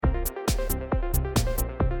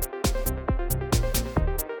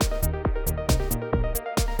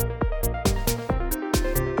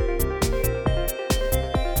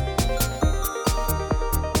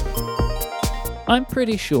I'm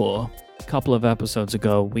pretty sure a couple of episodes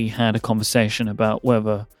ago we had a conversation about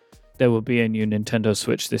whether there will be a new Nintendo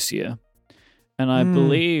Switch this year. And I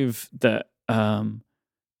believe that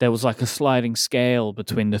there was like a sliding scale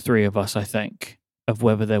between the three of us, I think, of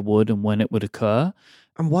whether there would and when it would occur.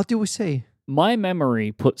 And what do we say? My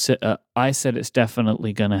memory puts it at, I said it's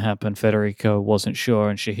definitely going to happen. Federico wasn't sure,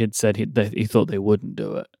 and Shahid said he thought they wouldn't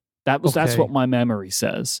do it. That's what my memory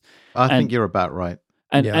says. I think you're about right.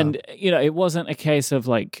 And you know, it wasn't a case of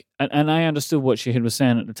like, and I understood what Shahid was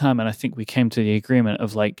saying at the time, and I think we came to the agreement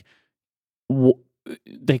of like,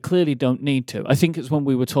 they clearly don't need to. I think it's when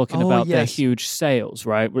we were talking about their huge sales,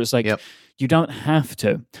 right? Where it's like, you don't have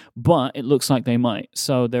to, but it looks like they might.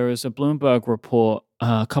 So there was a Bloomberg report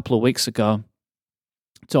a couple of weeks ago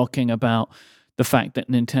talking about the fact that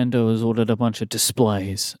Nintendo has ordered a bunch of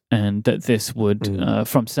displays and that this would,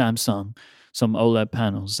 from Samsung, some OLED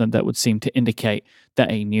panels, and that would seem to indicate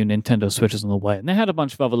that a new Nintendo Switch is on the way. And they had a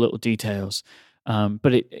bunch of other little details.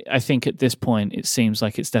 But I think at this point, it seems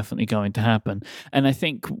like it's definitely going to happen. And I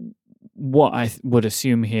think what I would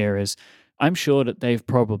assume here is I'm sure that they've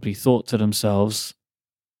probably thought to themselves,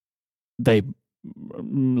 they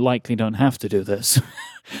likely don't have to do this,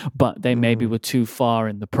 but they maybe were too far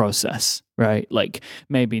in the process, right? Like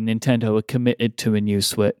maybe Nintendo are committed to a new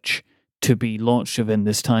Switch to be launched within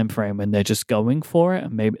this time frame, and they're just going for it.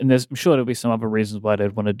 And I'm sure there'll be some other reasons why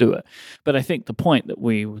they'd want to do it. But I think the point that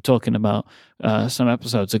we were talking about some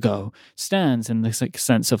episodes ago stands in this like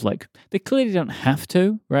sense of like they clearly don't have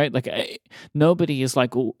to, right? Like nobody is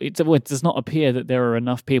like it does not appear that there are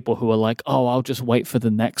enough people who are like, oh, I'll just wait for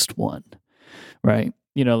the next one, right?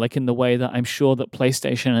 You know, like in the way that I'm sure that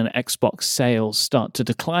PlayStation and Xbox sales start to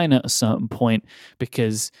decline at a certain point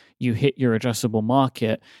because you hit your addressable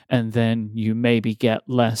market and then you maybe get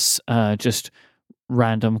less just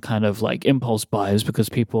random kind of like impulse buys because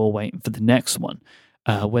people are waiting for the next one.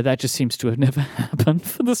 Where that just seems to have never happened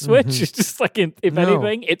for the Switch. It's just like, if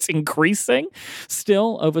anything, it's increasing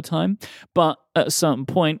still over time. But at a certain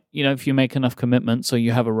point, you know, if you make enough commitments or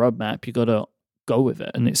you have a roadmap, you got to go with it,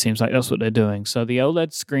 and it seems like that's what they're doing. So the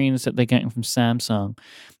OLED screens that they're getting from Samsung,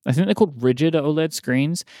 I think they're called rigid OLED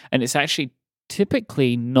screens, and it's actually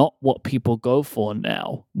typically not what people go for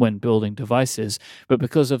now when building devices, but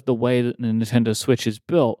because of the way that the Nintendo Switch is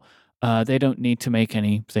built, they don't need to make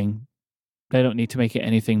anything. They don't need to make it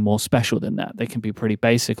anything more special than that. They can be pretty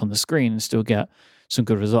basic on the screen and still get some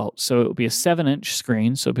good results. So it will be a 7-inch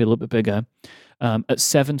screen, so it'll be a little bit bigger, at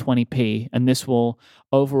 720p, and this will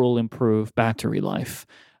overall improve battery life.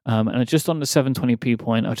 And just on the 720p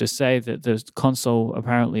point, I'll just say that the console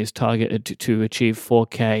apparently is targeted to achieve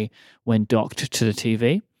 4K when docked to the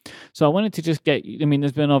TV. So I wanted to just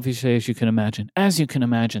there's been obviously, as you can imagine,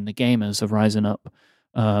 the gamers are rising up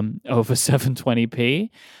over 720p.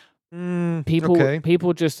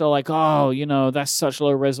 People just are like, oh, you know, that's such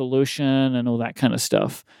low resolution and all that kind of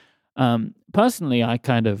stuff. Personally, I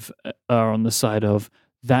kind of are on the side of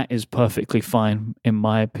that is perfectly fine, in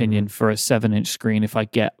my opinion, for a 7-inch screen if I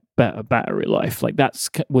get better battery life. Like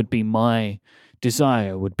would be my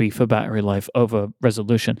desire, would be for battery life over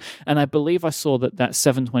resolution. And I believe I saw that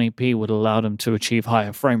 720p would allow them to achieve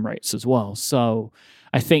higher frame rates as well. So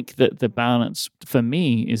I think that the balance for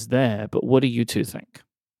me is there. But what do you two think?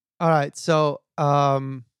 All right, so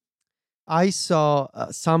I saw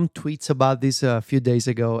some tweets about this a few days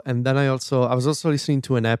ago, and then I was also listening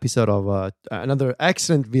to an episode of another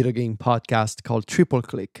excellent video game podcast called Triple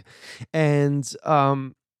Click, and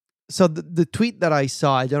so the tweet that I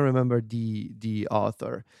saw, I don't remember the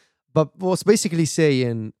author, but was basically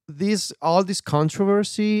saying all this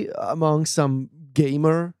controversy among some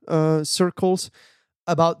gamer circles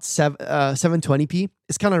about 720p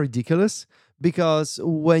is kind of ridiculous. Because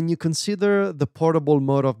when you consider the portable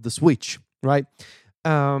mode of the Switch, right,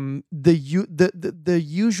 the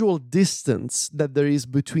usual distance that there is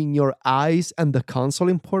between your eyes and the console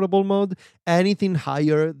in portable mode, anything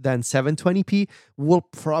higher than 720p will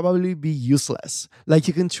probably be useless. Like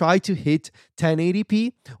you can try to hit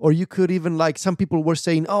 1080p, or you could even, like some people were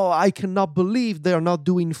saying, oh, I cannot believe they are not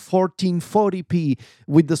doing 1440p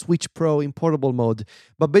with the Switch Pro in portable mode.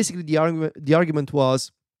 But basically the argument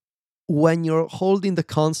was, when you're holding the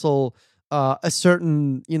console a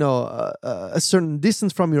certain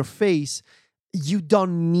distance from your face, you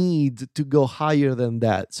don't need to go higher than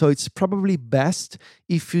that. So it's probably best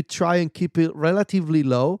if you try and keep it relatively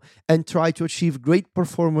low and try to achieve great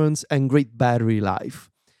performance and great battery life.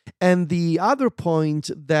 And the other point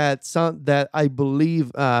that I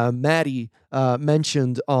believe Maddie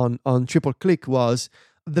mentioned on Triple Click was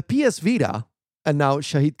the PS Vita, and now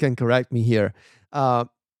Shahid can correct me here,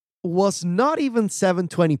 was not even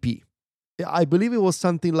 720p. I believe it was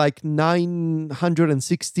something like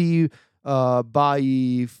 960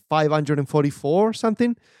 by 544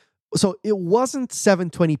 something. So it wasn't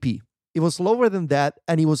 720p. It was lower than that,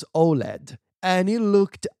 and it was OLED, and it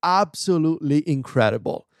looked absolutely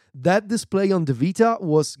incredible. That display on the Vita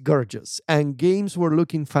was gorgeous, and games were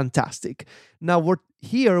looking fantastic. Now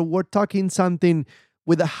we're talking something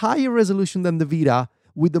with a higher resolution than the Vita,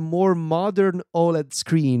 with a more modern OLED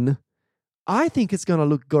screen. I think it's gonna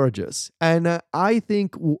look gorgeous, and I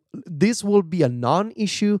think this will be a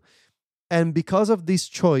non-issue. And because of this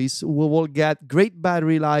choice, we will get great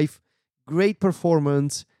battery life, great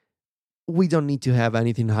performance. We don't need to have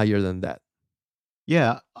anything higher than that.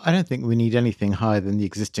 Yeah, I don't think we need anything higher than the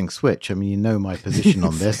existing Switch. I mean, you know my position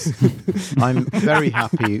on this. I'm very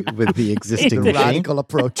happy with the existing machine. Radical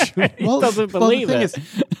approach. Well, doesn't believe the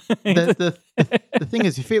thing it. the thing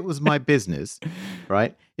is, if it was my business,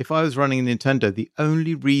 right? If I was running Nintendo, the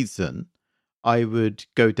only reason I would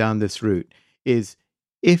go down this route is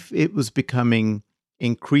if it was becoming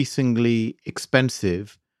increasingly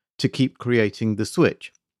expensive to keep creating the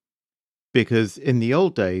Switch. Because in the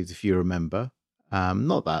old days, if you remember,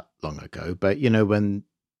 not that long ago, but when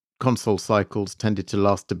console cycles tended to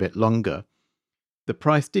last a bit longer, the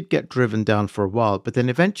price did get driven down for a while, but then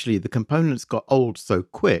eventually the components got old so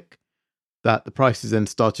quick that the prices then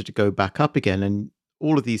started to go back up again, and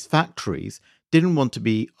all of these factories didn't want to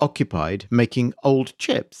be occupied making old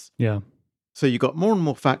chips. Yeah. So you got more and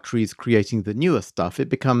more factories creating the newer stuff. It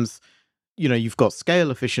becomes, you've got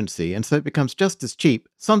scale efficiency, and so it becomes just as cheap,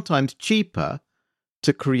 sometimes cheaper,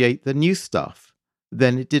 to create the new stuff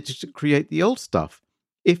than it did to create the old stuff.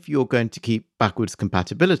 If you're going to keep backwards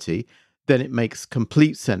compatibility, then it makes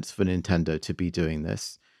complete sense for Nintendo to be doing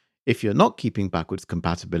this. If you're not keeping backwards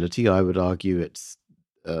compatibility, I would argue it's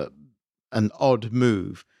an odd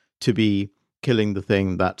move to be killing the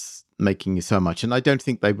thing that's making you so much. And I don't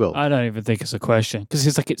think they will. I don't even think it's a question, because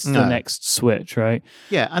it's the next Switch, right?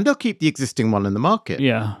 Yeah, and they'll keep the existing one in the market.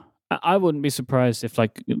 Yeah. I wouldn't be surprised if,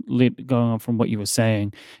 going on from what you were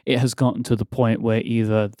saying, it has gotten to the point where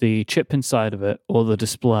either the chip inside of it or the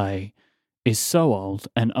display is so old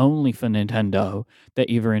and only for Nintendo that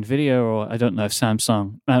either NVIDIA or I don't know if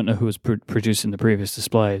Samsung, I don't know who was producing the previous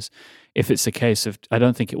displays. If it's a case of, I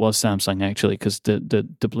don't think it was Samsung actually, because the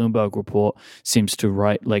Bloomberg report seems to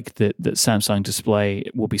write that Samsung display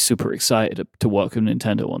will be super excited to work with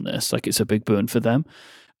Nintendo on this. Like, it's a big boon for them.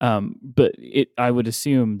 But I would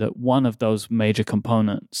assume that one of those major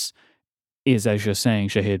components is, as you're saying,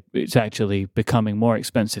 Shahid, it's actually becoming more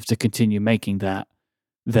expensive to continue making that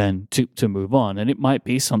than to move on. And it might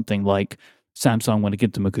be something like Samsung want to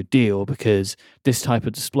give them a good deal because this type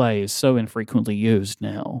of display is so infrequently used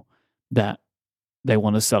now that they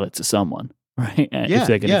want to sell it to someone, right? If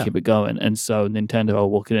they're going to keep it going. And so Nintendo are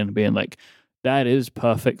walking in and being like, that is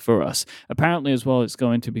perfect for us. Apparently as well, it's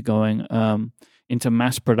going to be going into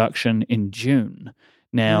mass production in June.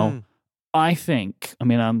 Now, I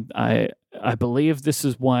believe this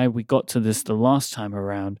is why we got to this the last time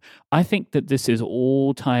around. I think that this is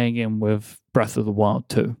all tying in with Breath of the Wild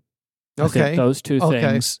 2. I think those two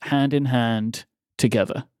things hand in hand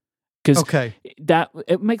together. Because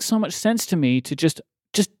it makes so much sense to me to just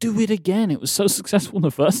do it again. It was so successful the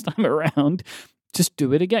first time around. Just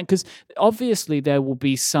do it again. Because obviously there will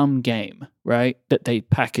be some game, right, that they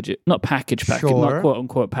package it. Not package, not quote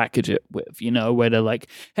unquote package it with, where they're like,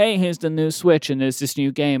 hey, here's the new Switch and there's this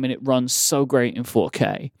new game and it runs so great in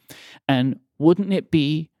 4K. And wouldn't it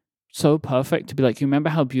be so perfect to be like, you remember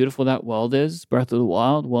how beautiful that world is, Breath of the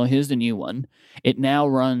Wild? Well, here's the new one. It now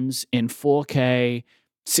runs in 4K,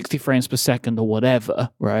 60 frames per second or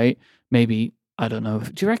whatever, right? Maybe, I don't know.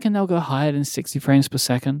 Do you reckon they'll go higher than 60 frames per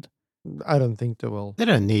second? I don't think they will. They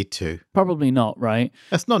don't need to. Probably not, right?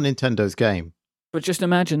 That's not Nintendo's game. But just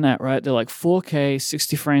imagine that, right? They're like 4K,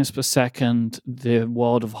 60 frames per second, the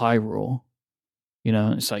world of Hyrule.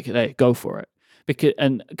 It's like, hey, go for it.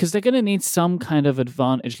 Because they're going to need some kind of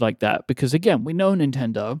advantage like that. Because again, we know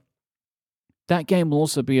Nintendo. That game will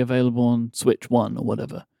also be available on Switch 1 or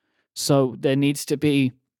whatever. So there needs to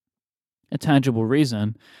be a tangible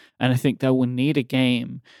reason. And I think they will need a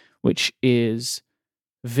game which is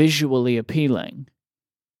visually appealing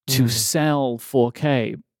to sell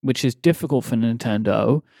 4K, which is difficult for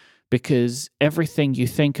Nintendo because everything you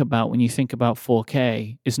think about when you think about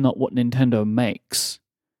 4K is not what Nintendo makes,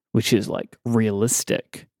 which is like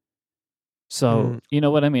realistic. So, you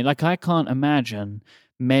know what I mean? Like, I can't imagine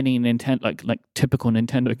many Nintendo, like typical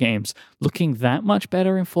Nintendo games looking that much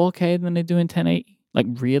better in 4K than they do in 1080. Like,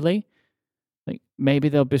 really? Like, maybe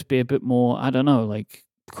they'll just be a bit more, I don't know, like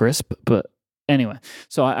crisp, but Anyway,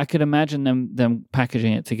 so I could imagine them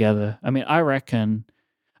packaging it together. I mean,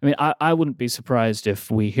 I wouldn't be surprised if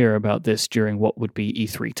we hear about this during what would be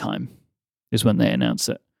E3 time, is when they announce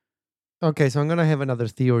it. Okay, so I'm gonna have another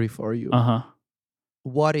theory for you. Uh-huh.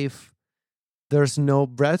 What if there's no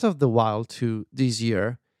Breath of the Wild 2 this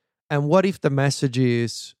year? And what if the message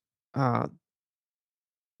is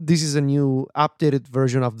this is a new updated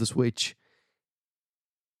version of the Switch?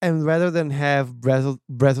 And rather than have Breath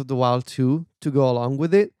of the Wild 2 to go along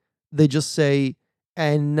with it, they just say,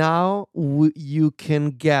 and now you can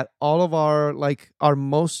get all of our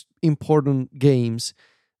most important games.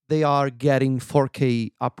 They are getting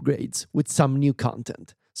 4K upgrades with some new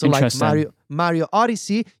content. So like Mario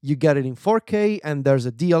Odyssey, you get it in 4K and there's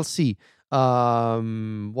a DLC.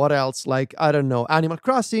 What else? Like, I don't know, Animal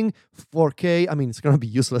Crossing, 4K. I mean, it's going to be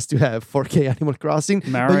useless to have 4K Animal Crossing.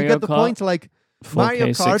 But you get the point, like 4K Mario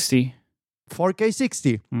Kart, 60. 4K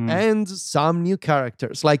 60 and some new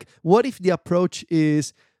characters. Like, what if the approach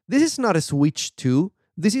is, this is not a Switch 2.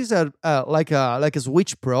 This is like a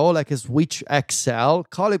Switch Pro, like a Switch XL,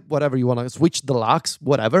 call it whatever you want, a Switch Deluxe,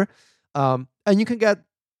 whatever. And you can get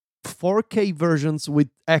 4K versions with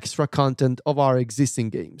extra content of our existing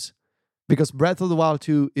games. Because Breath of the Wild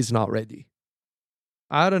 2 is not ready.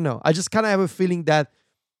 I don't know. I just kind of have a feeling that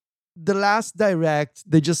the last Direct,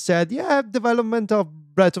 they just said, yeah, development of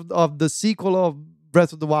the sequel of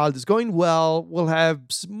Breath of the Wild is going well. We'll have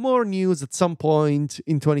more news at some point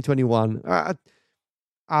in 2021.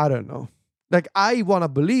 I don't know. Like, I want to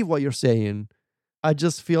believe what you're saying. I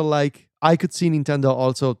just feel like I could see Nintendo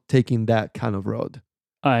also taking that kind of road.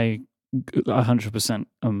 I 100%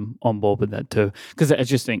 am on board with that too. Because I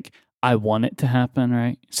just think I want it to happen,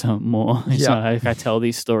 right? So more. It's not like I tell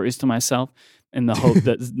these stories to myself in the hope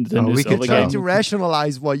that the new we Zelda can try game to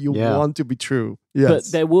rationalize what you want to be true. Yes.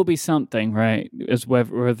 But there will be something, right? As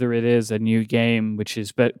whether it is a new game which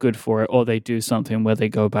is good for it, or they do something where they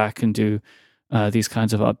go back and do these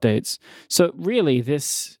kinds of updates. So really,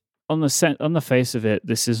 this on the face of it,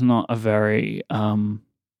 this is not a very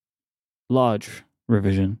large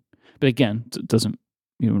revision. But again,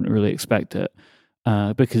 you wouldn't really expect it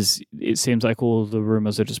because it seems like all the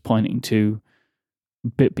rumors are just pointing to a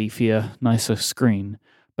bit beefier, nicer screen.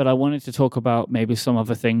 But I wanted to talk about maybe some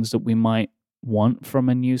other things that we might want from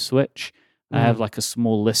a new Switch. I have like a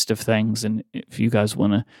small list of things, and if you guys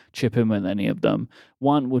want to chip in with any of them,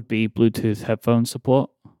 one would be Bluetooth headphone support.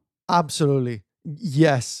 Absolutely.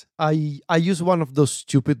 Yes. I use one of those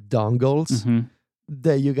stupid dongles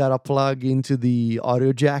that you gotta plug into the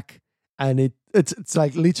audio jack, and it's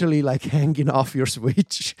like literally like hanging off your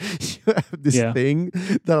Switch. You have this thing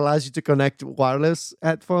that allows you to connect wireless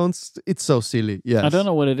headphones. It's so silly. Yes. I don't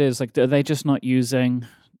know what it is. Like, are they just not using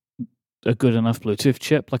a good enough Bluetooth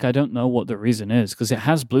chip? Like, I don't know what the reason is, because it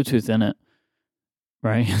has Bluetooth in it,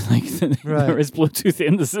 right? Like, there is Bluetooth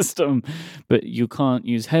in the system, but you can't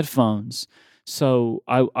use headphones. So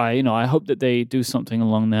I hope that they do something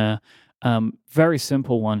along there. Very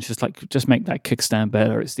simple ones, just make that kickstand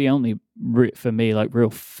better. It's the only for me like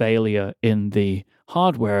real failure in the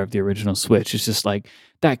hardware of the original Switch. It's just like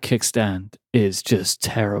that kickstand is just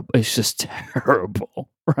terrible. It's just terrible,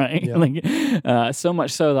 right? Yeah. Like so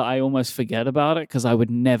much so that I almost forget about it because I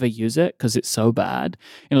would never use it because it's so bad.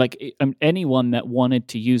 And like anyone that wanted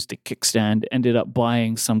to use the kickstand ended up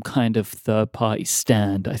buying some kind of third-party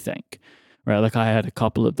stand, I think. Right, like I had a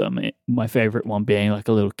couple of them. My favorite one being like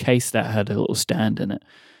a little case that had a little stand in it.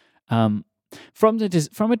 From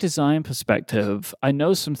a design perspective, I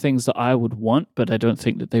know some things that I would want, but I don't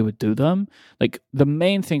think that they would do them. Like the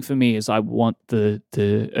main thing for me is I want the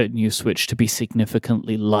new Switch to be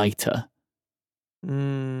significantly lighter.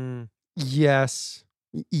 Yes,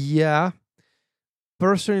 yeah.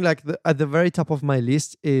 Personally, like at the very top of my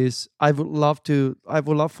list is I would love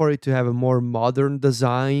for it to have a more modern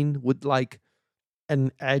design with like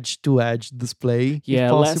an edge-to-edge display. Yeah,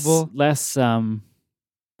 if possible. less kind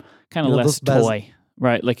of less toy,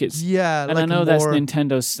 right? Like it's and like I know that's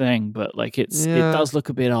Nintendo's thing, but like it does look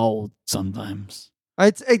a bit old sometimes.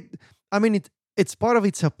 It's part of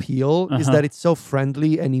its appeal is that it's so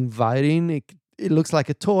friendly and inviting. It looks like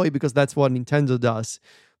a toy because that's what Nintendo does,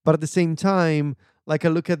 but at the same time. Like I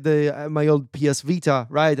look at my old PS Vita,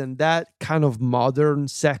 right? And that kind of modern,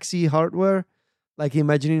 sexy hardware, like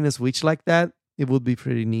imagining a Switch like that, it would be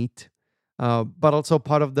pretty neat. But also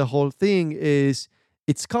part of the whole thing is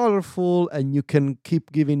it's colorful and you can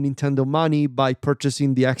keep giving Nintendo money by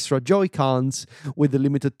purchasing the extra Joy-Cons with the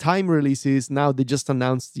limited time releases. Now they just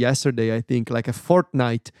announced yesterday, I think, like a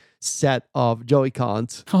Fortnite set of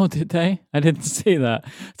Joy-Cons. Oh, did they? I didn't see that.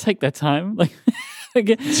 Take their time. Like I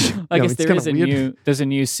guess it's there kinda is there's a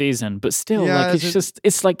new season, but still, Yeah, like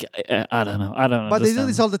it's like I don't know. I don't But they do understand.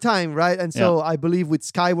 this all the time, right? And so I believe with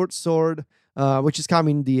Skyward Sword, which is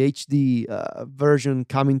coming, the HD version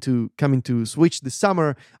coming to Switch this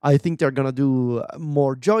summer, I think they're gonna do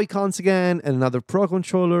more Joy-Cons again and another Pro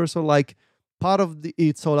controller. So like part of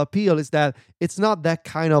its whole appeal is that it's not that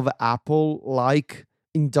kind of Apple-like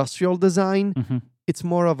industrial design. Mhm. It's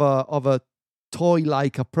more of a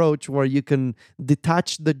toy-like approach where you can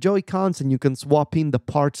detach the Joy-Cons and you can swap in the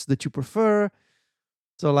parts that you prefer.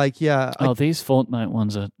 So like, yeah, Oh, these Fortnite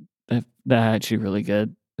ones they're actually really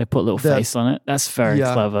good. They put a little The- face on it. That's very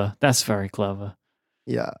Yeah. clever. That's very clever.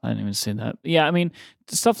 yeah. I didn't even see that. Yeah, I mean,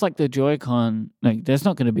 stuff like the Joy-Con, like there's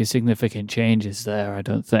not going to be significant changes there, I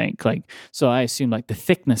don't think. Like, so I assume like the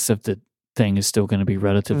thickness of the thing is still going to be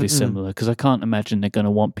relatively Mm-mm. similar because I can't imagine they're going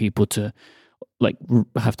to want people to like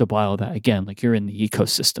have to buy all that again. Like you're in the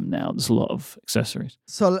ecosystem now. There's a lot of accessories.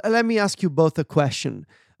 So let me ask you both a question.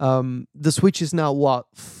 The Switch is now what,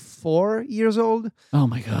 4 years old? Oh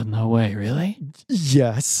my god, no way, really?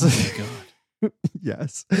 Yes. Oh my god.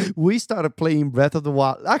 Yes. We started playing Breath of the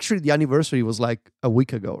Wild. Actually, the anniversary was like a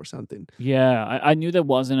week ago or something. Yeah, I knew there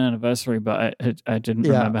was an anniversary, but I didn't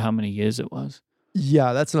Yeah. remember how many years it was.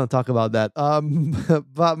 Yeah, let's not talk about that.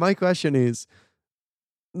 But my question is,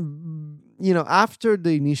 after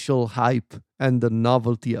the initial hype and the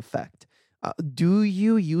novelty effect, do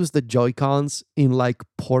you use the Joy-Cons in like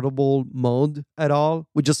portable mode at all?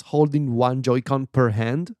 With just holding one Joy-Con per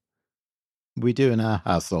hand? We do in our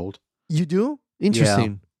household. You do?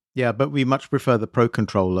 Interesting. Yeah, but we much prefer the Pro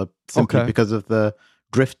controller simply Okay. because of the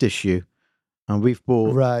drift issue. And we've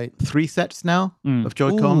bought Right. 3 sets now Mm. of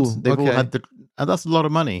Joy-Cons. Ooh, They've all okay. had and that's a lot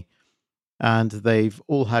of money. And they've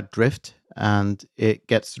all had drift, and it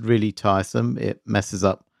gets really tiresome. It messes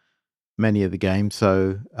up many of the games.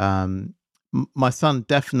 So my son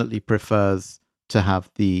definitely prefers to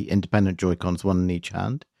have the independent Joy-Cons, one in each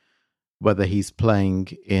hand, whether he's playing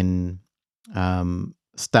in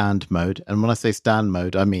stand mode. And when I say stand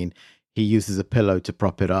mode, I mean he uses a pillow to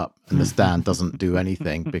prop it up, and the stand doesn't do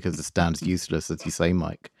anything because the stand's useless, as you say,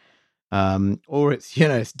 Mike. Or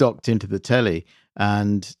it's docked into the telly,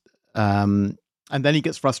 and then he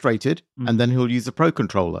gets frustrated, and then he'll use a Pro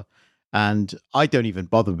controller. And I don't even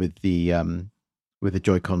bother with the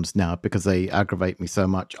Joy-Cons now because they aggravate me so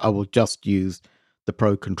much. I will just use the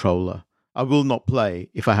Pro controller. I will not play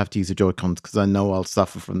if I have to use the Joy-Cons because I know I'll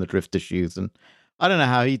suffer from the drift issues. And I don't know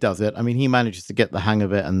how he does it. I mean, he manages to get the hang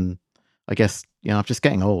of it, and I guess I'm just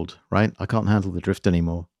getting old, right? I can't handle the drift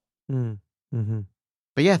anymore. Mm-hmm.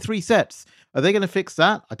 But yeah, 3 sets. Are they going to fix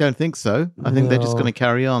that? I don't think so. I think they're just No. going to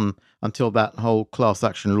carry on until that whole class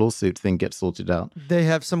action lawsuit thing gets sorted out. They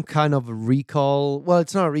have some kind of recall. Well,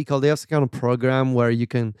 it's not a recall. They have some kind of program where you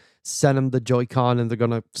can send them the Joy-Con and they're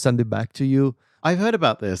going to send it back to you. I've heard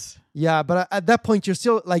about this. Yeah, but at that point, you're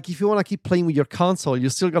still like, if you want to keep playing with your console, you're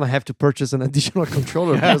still going to have to purchase an additional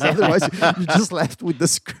controller because otherwise you're just left with the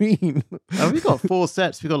screen. We've got 4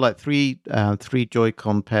 sets. We've got like three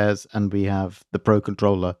Joy-Con pairs, and we have the Pro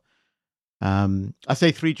controller. I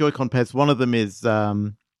say 3 Joy-Con pairs. One of them is,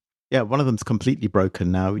 one of them's completely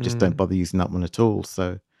broken now. We just don't bother using that one at all.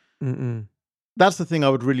 So that's the thing I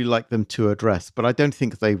would really like them to address, but I don't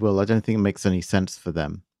think they will. I don't think it makes any sense for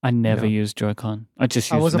them. I never use Joy-Con. I just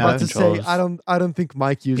use I was Pro about to say, controllers. I don't think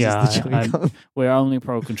Mike uses the Joy-Con. We're only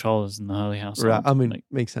Pro controllers in the Hurley household. Right, I mean, like,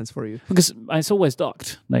 makes sense for you. because it's always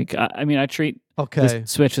docked. Like, I treat Okay. the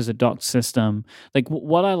Switch as a docked system. Like,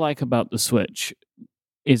 what I like about the Switch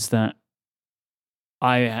is that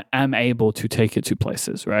I am able to take it to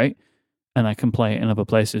places, right? And I can play it in other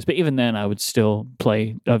places. But even then, I would still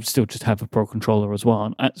just have a Pro controller as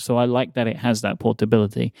well. And so I like that it has that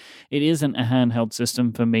portability. It isn't a handheld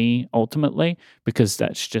system for me, ultimately, because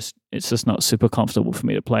it's just not super comfortable for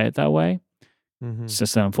me to play it that way. It's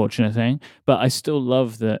just an unfortunate thing. But I still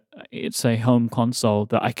love that it's a home console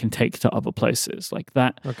that I can take to other places. Like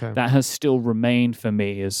that, Okay. that has still remained for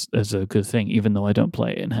me as a good thing, even though I don't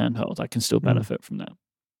play it in handheld. I can still benefit from that.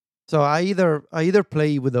 So I either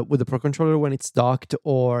play with the Pro controller when it's docked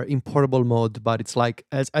or in portable mode, but it's like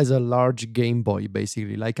as a large Game Boy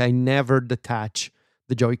basically. Like I never detach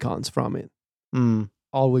the Joy-Cons from it.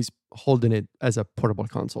 Always holding it as a portable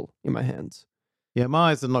console in my hands. Yeah,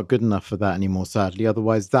 my eyes are not good enough for that anymore, sadly.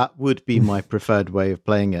 Otherwise, that would be my preferred way of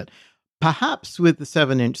playing it. Perhaps with the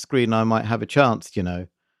 7-inch screen, I might have a chance, That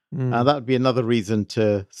would be another reason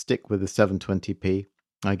to stick with the 720p,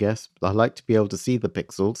 I guess. I like to be able to see the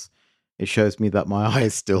pixels. It shows me that my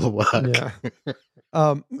eyes still work.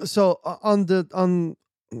 Yeah. So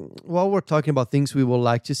while we're talking about things we would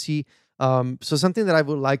like to see, So something that I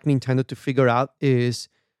would like Nintendo to figure out is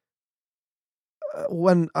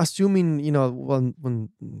when assuming, when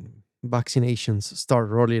vaccinations start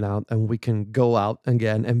rolling out and we can go out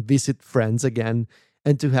again and visit friends again,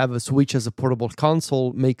 and to have a Switch as a portable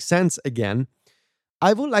console makes sense again,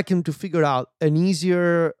 I would like him to figure out an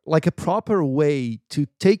easier, like a proper way to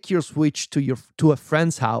take your Switch to a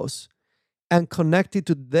friend's house and connect it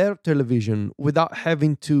to their television without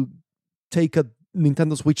having to take a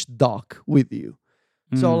Nintendo Switch dock with you.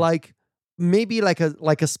 So like maybe like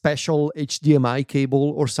a special HDMI cable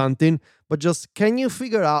or something, but just can you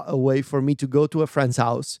figure out a way for me to go to a friend's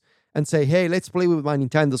house and say, hey, let's play with my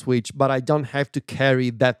Nintendo Switch, but I don't have to carry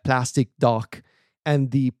that plastic dock and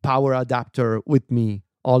the power adapter with me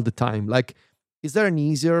all the time. Like, is there an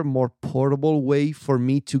easier, more portable way for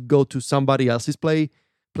me to go to somebody else's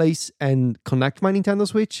place and connect my Nintendo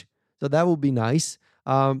Switch? So that would be nice.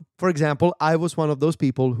 For example, I was one of those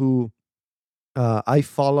people who I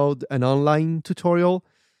followed an online tutorial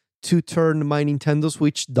to turn my Nintendo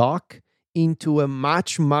Switch dock into a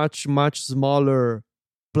much, much, much smaller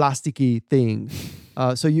plasticky thing.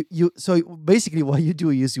 So basically what you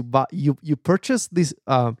do is you purchase this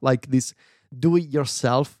this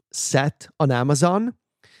do-it-yourself set on Amazon,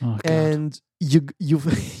 and you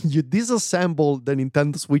disassemble the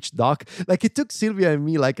Nintendo Switch dock. Like it took Sylvia and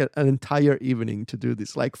me like an entire evening to do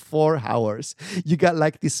this, like 4 hours. You got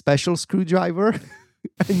like this special screwdriver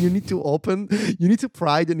and you need to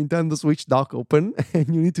pry the Nintendo Switch dock open,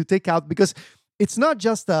 and you need to take out, because it's not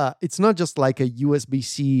just like a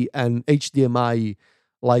USB-C and HDMI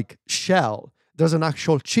like shell. There's an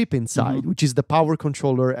actual chip inside, which is the power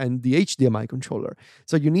controller and the HDMI controller.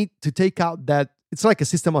 So you need to take out that. It's like a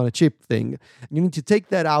system on a chip thing. You need to take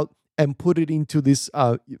that out and put it into this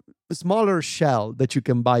smaller shell that you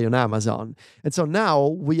can buy on Amazon. And so now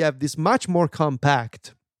we have this much more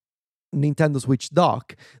compact Nintendo Switch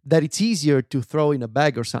dock that it's easier to throw in a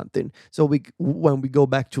bag or something. So when we go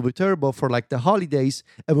back to Viterbo for like the holidays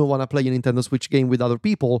and we want to play a Nintendo Switch game with other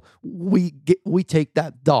people, we take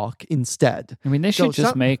that dock instead. I mean, they should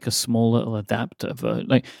just make a small little adapter.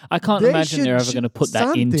 Like, I can't imagine they're ever going to put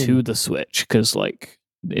that into the Switch, because like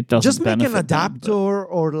it doesn't just make an adapter them,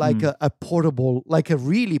 or like a portable, like a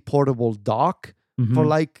really portable dock for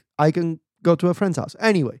like I can go to a friend's house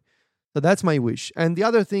anyway. So that's my wish. And the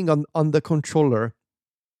other thing on the controller,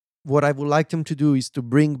 what I would like them to do is to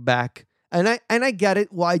bring back, and I get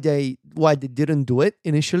it why they didn't do it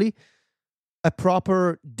initially, a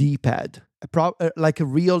proper D-pad, like a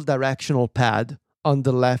real directional pad on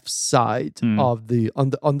the left side of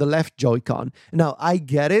on the left Joy-Con. Now I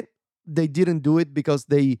get it. They didn't do it because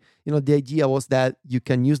the idea was that you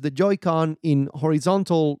can use the Joy-Con in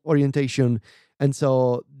horizontal orientation. And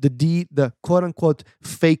so the quote unquote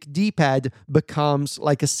fake D-pad becomes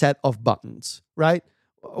like a set of buttons, right?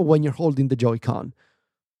 When you're holding the Joy-Con.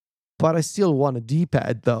 But I still want a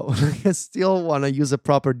D-pad though. I still want to use a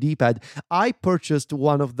proper D-pad. I purchased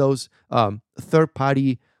one of those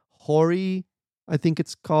third-party Hori, I think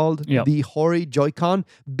it's called, the Hori Joy-Con,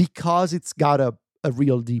 because it's got a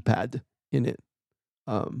real D-pad in it.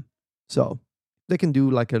 So they can do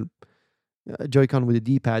like a Joy-Con with a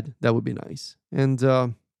D-pad. That would be nice. And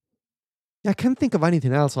I can't think of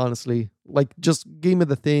anything else, honestly. Like, just give me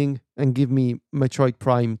the thing and give me Metroid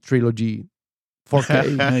Prime Trilogy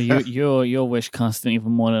 4K. Your wish casting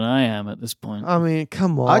even more than I am at this point. I mean,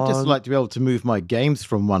 come on. I'd just like to be able to move my games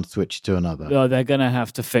from one Switch to another. Oh, they're going to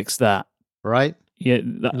have to fix that. Right?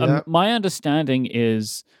 Yeah. My understanding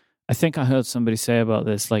is, I think I heard somebody say about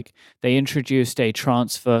this, like they introduced a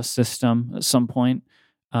transfer system at some point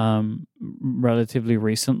relatively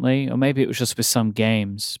recently, or maybe it was just with some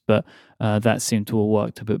games, but that seemed to have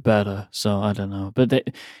worked a bit better. So I don't know. But do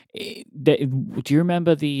you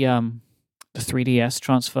remember the 3DS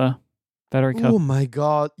transfer, Federico? Oh my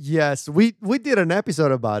God, yes. We did an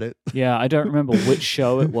episode about it. Yeah, I don't remember which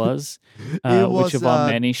show it was. Which of our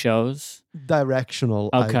many shows. Directional.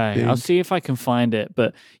 Okay, I'll see if I can find it.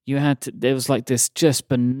 But you had to. There was like this just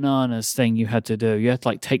bananas thing you had to do. You had to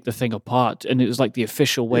like take the thing apart, and it was like the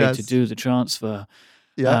official way to do the transfer.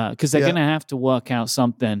 Yeah, because they're going to have to work out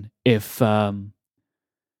something if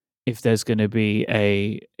there's going to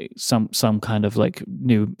be some kind of like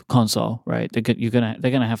new console, right? They're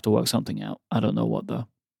gonna have to work something out. I don't know what though.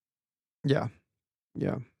 Yeah.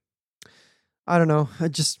 I don't know.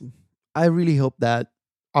 I really hope that.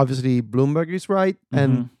 Obviously, Bloomberg is right.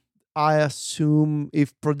 And I assume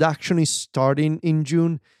if production is starting in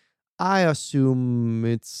June, I assume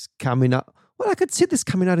it's coming out. Well, I could see this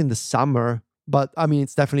coming out in the summer, but I mean,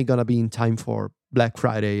 it's definitely going to be in time for Black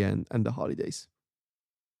Friday and the holidays.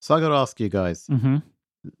 So I got to ask you guys,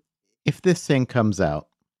 if this thing comes out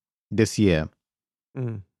this year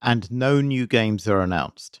Mm. and no new games are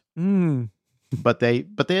announced, Mm. but they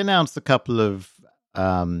announced a couple of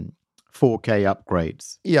 4K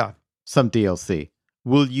upgrades, Yeah. some DLC.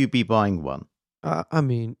 Will you be buying one? I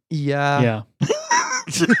mean, yeah. Yeah.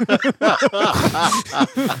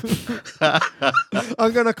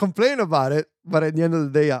 I'm gonna complain about it, but at the end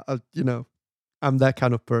of the day, I'm that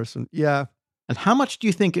kind of person. Yeah. And how much do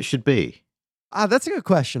you think it should be? That's a good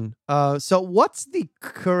question. So what's the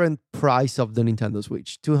current price of the Nintendo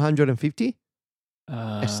Switch? 250?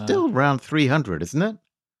 It's still around 300, isn't it?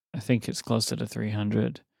 I think it's closer to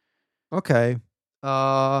 300. Okay.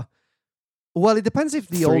 Well, it depends if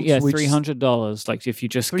the old Switch. $300. Like if you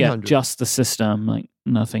just $300. get just the system, like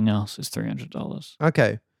nothing else, is $300.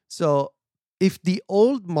 Okay. So if the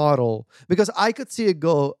old model, because I could see it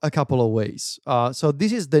go a couple of ways. So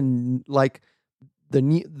this is the new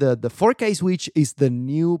the 4K Switch is the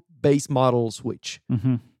new base model Switch.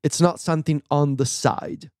 Mm-hmm. It's not something on the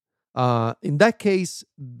side. In that case,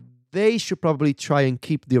 they should probably try and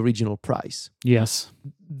keep the original price. Yes.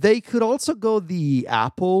 They could also go the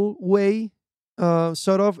Apple way,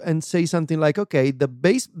 sort of, and say something like, okay, the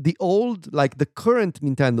current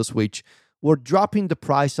Nintendo Switch, we're dropping the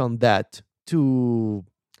price on that to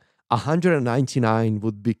 $199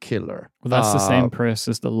 would be killer. Well, that's the same price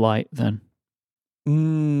as the Lite then.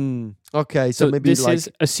 Okay, so maybe this is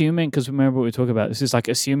assuming, because remember what we talked about, this is like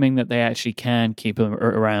assuming that they actually can keep them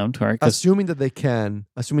around, right? Assuming that they can.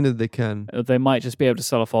 They might just be able to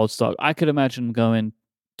sell off old stock. I could imagine them going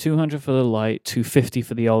 $200 for the Lite, $250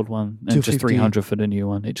 for the old one, and just $300 for the new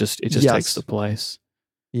one. It just takes the place.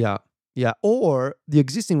 Yeah. Or the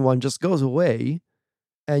existing one just goes away,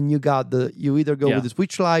 and you either go with the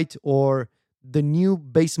Switch Lite or the new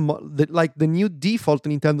base, the new default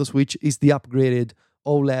Nintendo Switch is the upgraded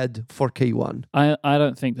OLED 4K one. I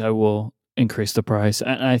don't think they will increase the price,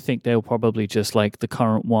 and I think they'll probably just like the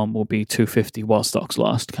current one will be $250 while stocks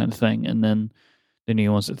last kind of thing, and then the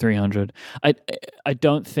new one's at $300. I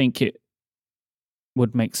don't think it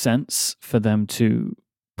would make sense for them to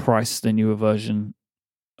price the newer version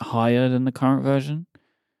higher than the current version,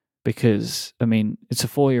 because I mean it's a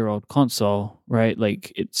 4-year-old console, right?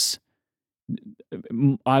 Like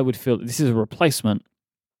I would feel this is a replacement.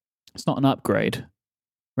 It's not an upgrade,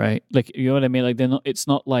 right? Like, you know what I mean? Like it's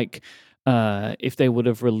not like if they would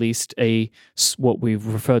have released what we've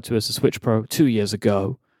referred to as a Switch Pro 2 years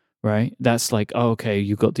ago, right? That's like, oh, okay,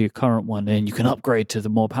 you got the current one and you can upgrade to the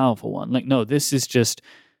more powerful one. Like, no, this is just,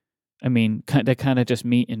 I mean, they kind of just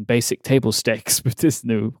meet in basic table stakes with this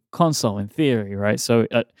new console in theory, right? So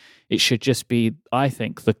it should just be, I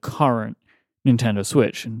think, the current Nintendo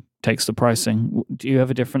Switch and takes the pricing. Do you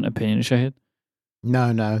have a different opinion, Shahid?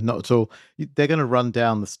 No, not at all. They're going to run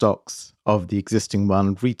down the stocks of the existing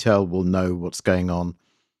one. Retail will know what's going on.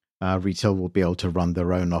 Retail will be able to run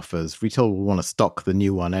their own offers. Retail will want to stock the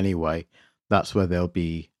new one anyway. That's where they'll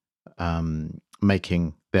be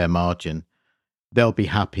making their margin. They'll be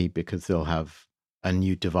happy because they'll have a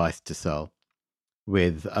new device to sell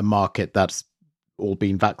with a market that's all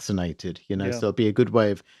been vaccinated, So it'll be a good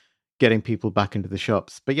way of getting people back into the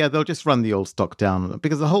shops. But yeah, they'll just run the old stock down,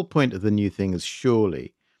 because the whole point of the new thing is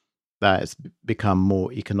surely that it's become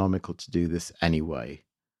more economical to do this anyway.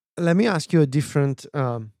 Let me ask you a different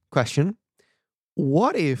question.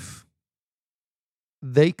 What if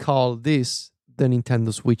they call this the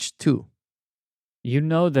Nintendo Switch 2? You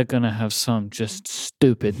know they're going to have some just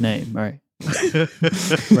stupid name, right?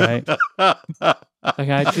 Right? Like,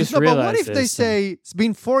 I just realized but what if they say, it's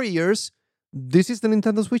been 4 years, this is the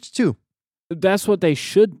Nintendo Switch 2? That's what they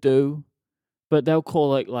should do, but they'll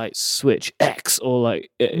call it like Switch X or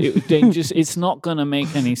like it's not gonna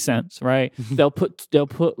make any sense, right? They'll put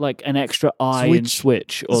like an extra I in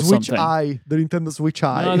Switch or Switch something. I, the Nintendo Switch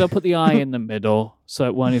I. No, they'll put the I in the middle, so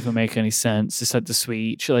it won't even make any sense. It's like the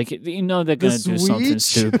Switch, like they're gonna do something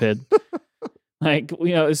stupid. Like,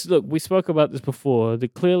 look, we spoke about this before.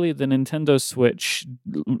 Clearly, the Nintendo Switch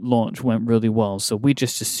launch went really well, so we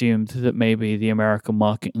just assumed that maybe the American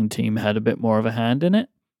marketing team had a bit more of a hand in it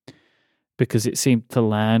because it seemed to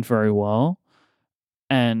land very well.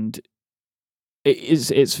 And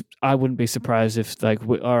it's I wouldn't be surprised if, like,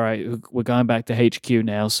 we're going back to HQ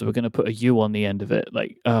now, so we're going to put a U on the end of it.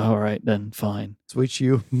 Like, all right, then fine. Switch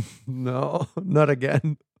U. No, not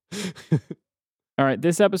again. All right,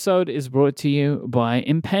 this episode is brought to you by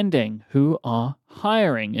Impending, who are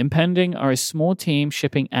Hiring. Impending are a small team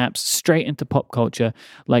shipping apps straight into pop culture,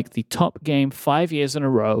 like the top game 5 years in a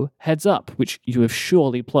row, Heads Up, which you have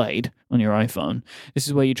surely played on your iPhone. This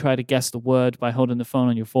is where you try to guess the word by holding the phone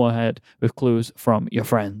on your forehead with clues from your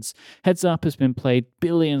friends. Heads Up has been played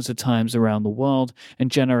billions of times around the world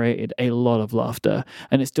and generated a lot of laughter.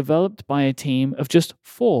 And it's developed by a team of just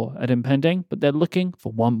 4 at Impending, but they're looking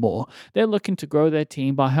for one more. They're looking to grow their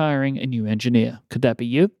team by hiring a new engineer. Could that be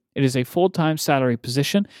you? It is a full-time salary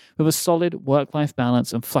position with a solid work-life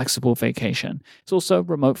balance and flexible vacation. It's also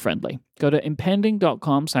remote-friendly. Go to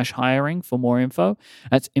impending.com/hiring for more info.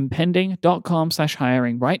 That's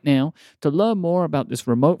impending.com/hiring right now to learn more about this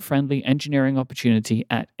remote-friendly engineering opportunity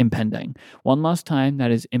at Impending. One last time,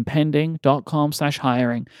 that is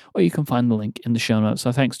impending.com/hiring, or you can find the link in the show notes.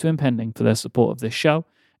 So thanks to Impending for their support of this show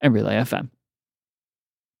and Relay FM.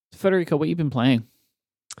 Federico, what have you been playing?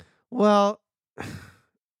 Well,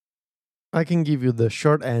 I can give you the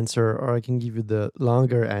short answer or I can give you the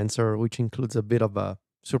longer answer, which includes a bit of a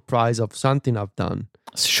surprise of something I've done.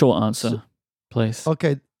 Short answer, please.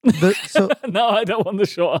 Okay. No, I don't want the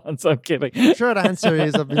short answer. I'm kidding. Short answer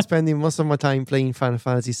is I've been spending most of my time playing Final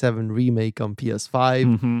Fantasy VII Remake on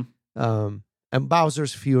PS5 and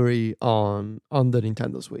Bowser's Fury on the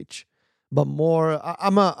Nintendo Switch. But more,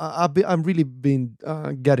 I'm really been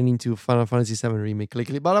getting into Final Fantasy VII Remake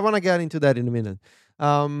lately, but I want to get into that in a minute.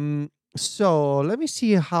 So let me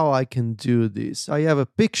see how I can do this. I have a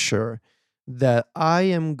picture that I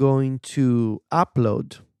am going to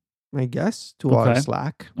upload, I guess, to our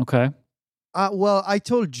Slack. Okay. Well, I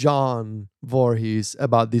told John Voorhees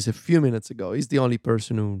about this a few minutes ago. He's the only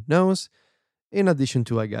person who knows, in addition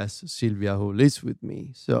to, I guess, Sylvia, who lives with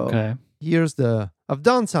me. So here's I've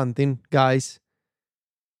done something, guys.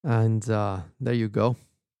 And there you go.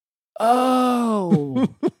 Oh.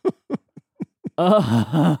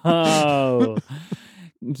 Oh,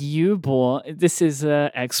 you bought, this is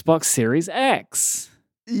Xbox Series X.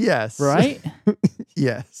 Yes. Right?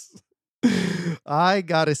 Yes. I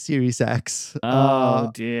got a Series X. Oh,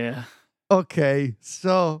 dear. Okay.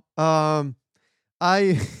 So, I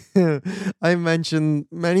I mentioned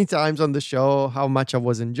many times on the show how much I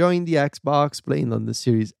was enjoying the Xbox, playing on the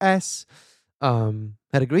Series S. Had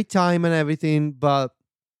a great time and everything, but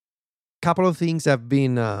a couple of things have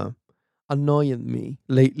been annoying me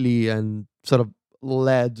lately and sort of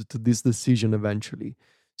led to this decision eventually.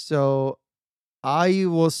 So I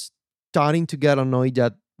was starting to get annoyed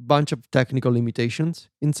at a bunch of technical limitations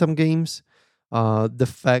in some games. The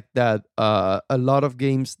fact that a lot of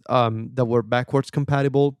games that were backwards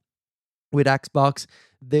compatible with Xbox,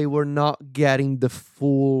 they were not getting the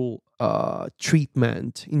full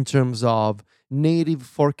treatment in terms of native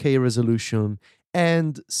 4K resolution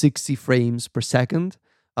and 60 frames per second.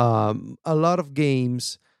 A lot of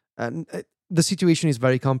games, and the situation is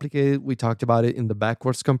very complicated. We talked about it in the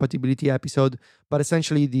backwards compatibility episode, but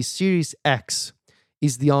essentially the Series X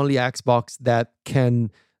is the only Xbox that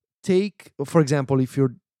can take, for example, if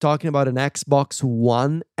you're talking about an Xbox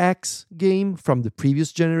One X game from the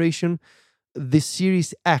previous generation, the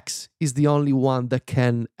Series X is the only one that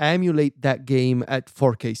can emulate that game at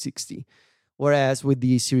 4K 60. Whereas with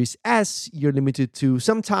the Series S, you're limited to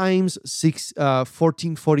sometimes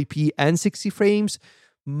 1440p and 60 frames,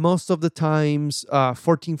 most of the times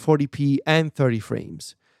 1440p and 30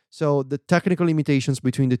 frames. So the technical limitations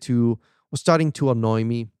between the two were starting to annoy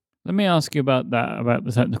me. Let me ask you about that, about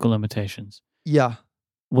the technical limitations. Yeah.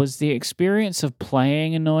 Was the experience of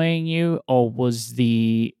playing annoying you, or was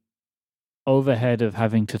the overhead of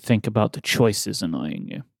having to think about the choices annoying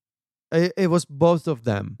you? It was both of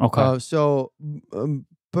them. Okay. So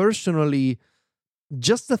personally,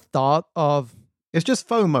 just the thought of... It's just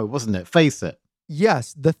FOMO, wasn't it? Face it.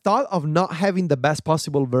 Yes, the thought of not having the best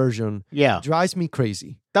possible version drives me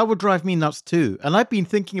crazy. That would drive me nuts too. And I've been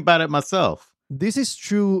thinking about it myself. This is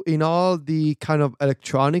true in all the kind of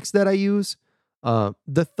electronics that I use.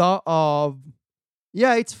 The thought of,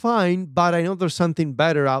 yeah, it's fine, but I know there's something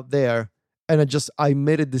better out there. And I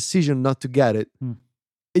made a decision not to get it.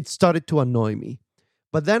 It started to annoy me.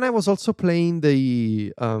 But then I was also playing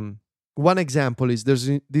the... one example is there's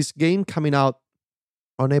this game coming out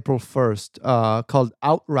on April 1st called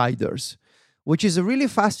Outriders, which is a really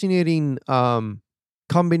fascinating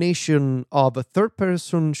combination of a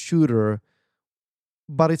third-person shooter,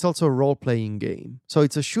 but it's also a role-playing game. So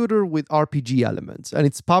it's a shooter with RPG elements, and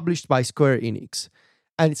it's published by Square Enix.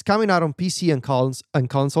 And it's coming out on PC and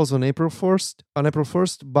consoles on April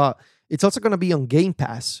 1st, but it's also going to be on Game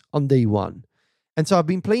Pass on day one. And so I've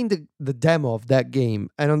been playing the demo of that game.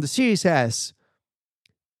 And on the Series S,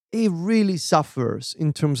 it really suffers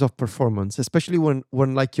in terms of performance, especially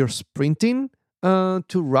when like you're sprinting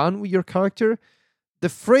to run with your character, the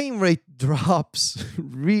frame rate drops.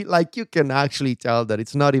 Like you can actually tell that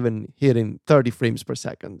it's not even hitting 30 frames per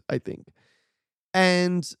second, I think.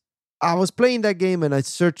 And I was playing that game and I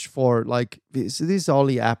searched for like, is this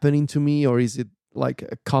only happening to me or is it like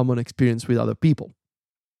a common experience with other people?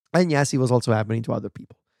 And yes, it was also happening to other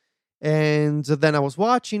people. And then I was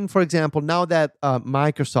watching, for example, now that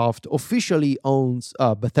Microsoft officially owns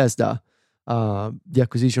Bethesda, the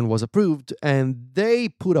acquisition was approved, and they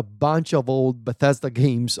put a bunch of old Bethesda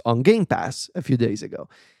games on Game Pass a few days ago.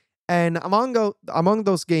 And among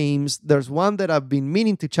those games, there's one that I've been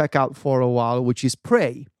meaning to check out for a while, which is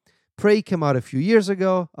Prey. Prey came out a few years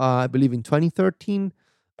ago, I believe in 2013.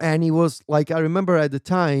 And it was like, I remember at the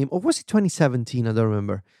time, or was it 2017? I don't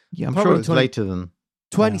remember. Yeah, I'm sure it's later than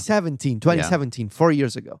 2017, 4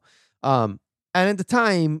 years ago. And at the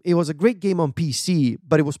time, it was a great game on PC,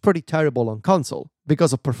 but it was pretty terrible on console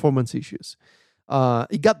because of performance issues.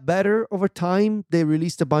 It got better over time. They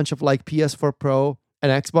released a bunch of like PS4 Pro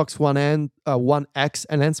and Xbox One X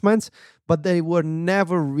enhancements, but they were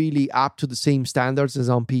never really up to the same standards as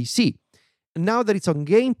on PC. And now that it's on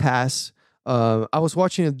Game Pass, I was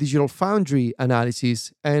watching a Digital Foundry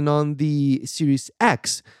analysis, and on the Series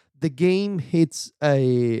X, the game hits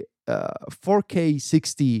a 4K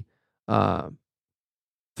 60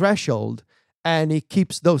 threshold, and it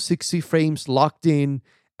keeps those 60 frames locked in,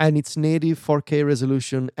 and it's native 4K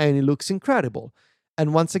resolution, and it looks incredible.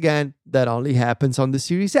 And once again, that only happens on the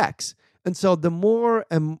Series X. And so the more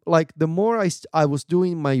I was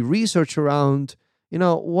doing my research around,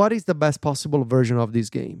 what is the best possible version of this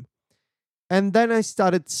game? And then I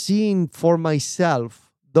started seeing for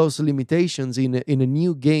myself those limitations in a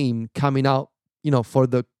new game coming out, for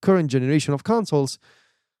the current generation of consoles.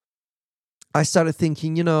 I started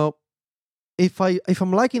thinking, if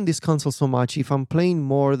I'm liking this console so much, if I'm playing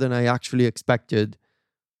more than I actually expected,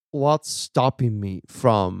 what's stopping me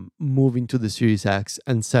from moving to the Series X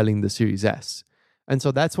and selling the Series S? And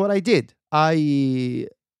so that's what I did. I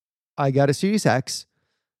got a Series X,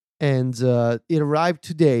 and it arrived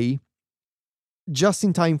today, just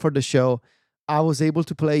in time for the show. I was able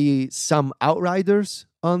to play some Outriders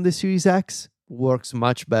on the Series X. Works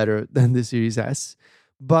much better than the Series S.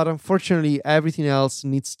 But unfortunately, everything else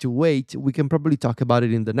needs to wait. We can probably talk about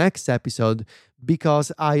it in the next episode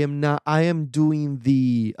because I am doing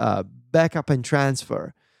the backup and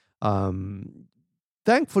transfer.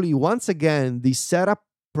 Thankfully, once again, the setup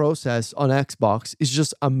process on Xbox is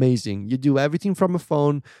just amazing. You do everything from a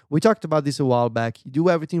phone. We talked about this a while back. You do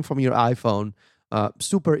everything from your iPhone.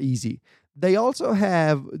 Super easy. They also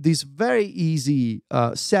have this very easy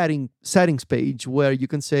settings page where you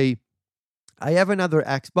can say, I have another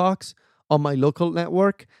Xbox on my local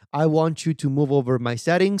network. I want you to move over my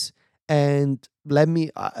settings and let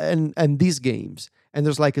me and these games. And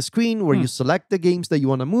there's like a screen where you select the games that you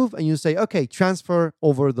want to move and you say, okay, transfer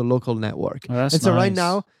over the local network. Oh, that's and so nice. right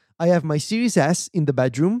now I have my Series S in the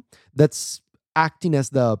bedroom that's acting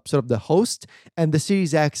as the sort of the host, and the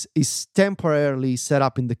Series X is temporarily set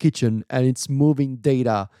up in the kitchen and it's moving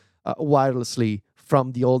data wirelessly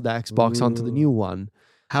from the old Xbox onto the new one.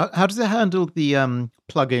 How does it handle the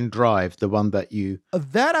plug-in drive, the one that you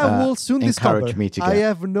that I will soon discover? Me to get? I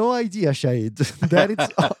have no idea, Shahid. That it's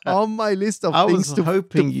on my list of things to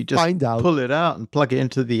hoping you just find out. Pull it out and plug it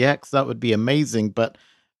into the X. That would be amazing, but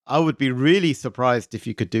I would be really surprised if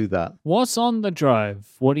you could do that. What's on the drive?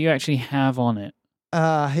 What do you actually have on it?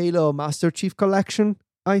 Halo Master Chief Collection,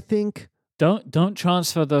 I think. Don't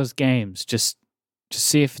transfer those games. Just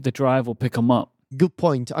see if the drive will pick them up. Good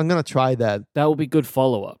point. I'm gonna try that. That will be good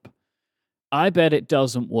follow-up. I bet it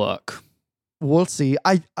doesn't work. We'll see.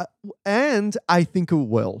 I think it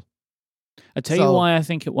will. I'll tell you why I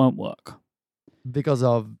think it won't work. Because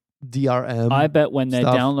of DRM. I bet when they're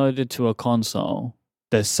stuff. downloaded to a console,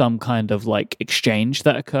 there's some kind of like exchange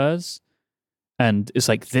that occurs. And it's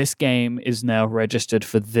like, this game is now registered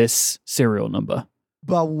for this serial number.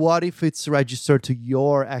 But what if it's registered to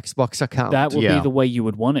your Xbox account? That would be the way you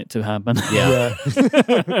would want it to happen. Yeah.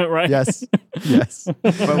 Right? Yes.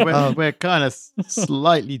 But we're kind of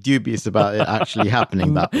slightly dubious about it actually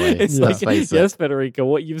happening that way. It's Let's like, face it. yes, Federico,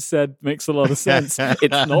 what you've said makes a lot of sense.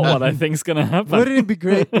 It's not what I think's going to happen. Wouldn't it be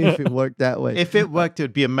great if it worked that way? If it worked, it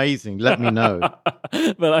would be amazing. Let me know.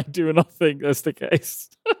 But I do not think that's the case.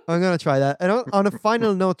 I'm going to try that. And on a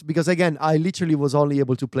final note, because again, I literally was only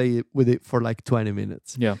able to play with it for like 20 minutes.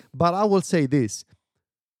 Yeah. But I will say this.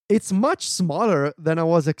 It's much smaller than I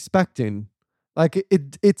was expecting. Like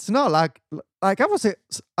it's not like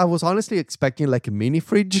I was honestly expecting like a mini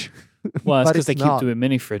fridge. Well, it's but because they keep doing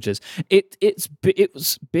mini fridges. It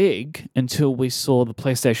was big until we saw the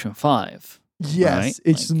PlayStation 5. Yes,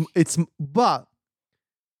 right? but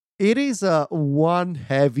it is a one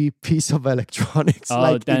heavy piece of electronics. Oh,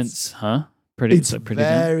 Like dense, huh? Pretty, it's so pretty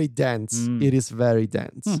dense. very dense. Mm. It is very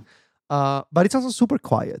dense. Hmm. But it's also super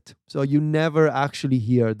quiet. So you never actually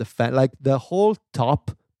hear the fan. Like the whole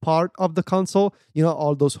top part of the console,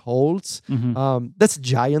 all those holes. Mhm. That's a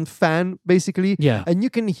giant fan, basically. Yeah. And you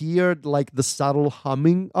can hear like the subtle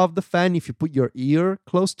humming of the fan if you put your ear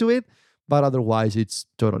close to it. But otherwise, it's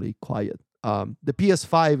totally quiet. The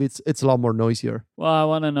PS5, it's a lot more noisier. Well, I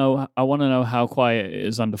want to know how quiet it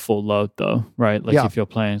is under full load, though, right? Like Yeah. if you're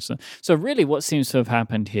playing. So really, what seems to have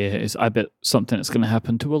happened here is, I bet something that's going to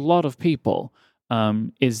happen to a lot of people,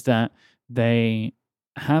 is that they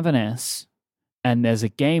have an S, and there's a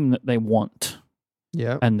game that they want,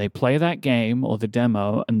 Yeah. and they play that game or the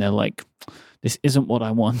demo, and they're like, "This isn't what I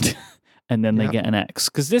want." And then they Yeah. get an X.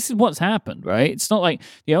 Because this is what's happened, right? It's not like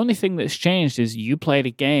the only thing that's changed is you played a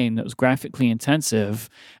game that was graphically intensive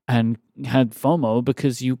and had FOMO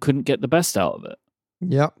because you couldn't get the best out of it.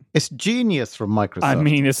 Yeah. It's genius from Microsoft. I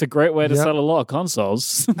mean, it's a great way to Yeah. sell a lot of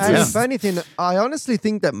consoles. And Yeah. if anything, I honestly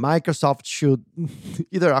think that Microsoft should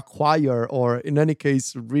either acquire or, in any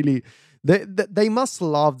case, really, they must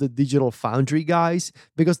love the Digital Foundry guys,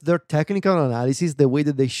 because their technical analysis, the way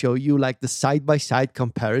that they show you like the side by side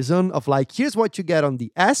comparison of like, here's what you get on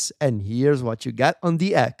the S and here's what you get on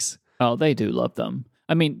the X. Oh, they do love them.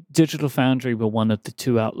 I mean, Digital Foundry were one of the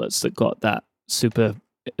two outlets that got that super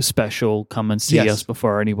special come and see Yes. us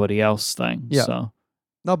before anybody else thing. Yeah. So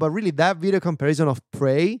No, but really, that video comparison of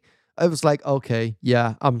Prey, I was like, okay,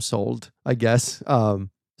 yeah, I'm sold, I guess. So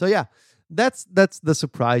yeah, that's the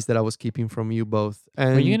surprise that I was keeping from you both.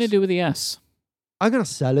 And what are you going to do with the S? I'm gonna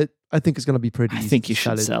sell it. I think it's gonna be pretty I easy. think you to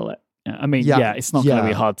should it. sell it. Yeah, I mean, Yeah, yeah, it's not going to be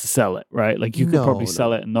yeah. hard to sell it, right? Like you could probably No,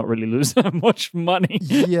 sell it and not really lose that much money.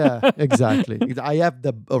 Yeah, exactly. I have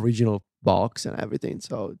the original box and everything,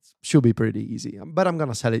 so it should be pretty easy. But I'm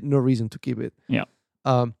gonna sell it. No reason to keep it. Yeah.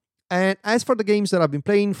 And as for the games that I've been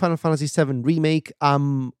playing, Final Fantasy VII Remake,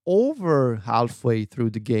 I'm over halfway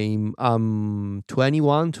through the game.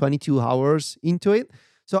 21, 22 hours into it.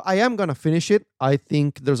 So I am gonna finish it. I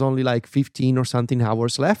think there's only like 15 or something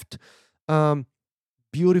hours left.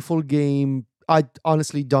 Beautiful game. I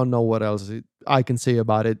honestly don't know what else I can say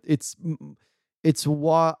about it. It's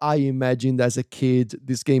what I imagined as a kid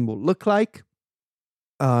this game would look like.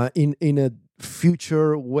 In a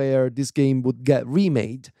future where this game would get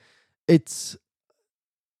remade. It's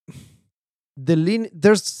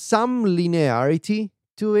there's some linearity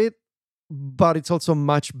to it, but it's also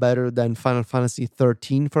much better than Final Fantasy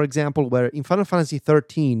 13, for example, where in Final Fantasy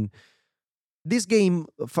 13, this game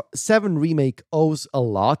 7 Remake owes a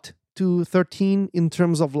lot to 13 in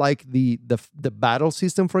terms of like the battle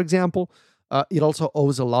system, for example. It also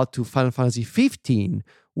owes a lot to Final Fantasy 15,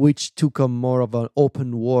 which took a more of an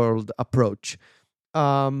open world approach.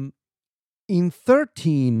 In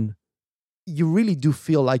 13, you really do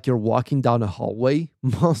feel like you're walking down a hallway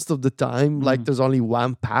most of the time. Like there's only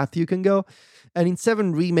one path you can go. And in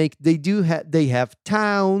 7 Remake, they have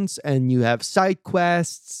towns and you have side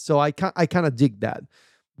quests. So I kind of dig that.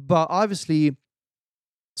 But obviously,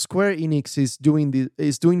 Square Enix is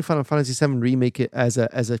doing Final Fantasy VII Remake as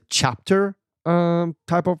a chapter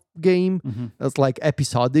type of game. It's like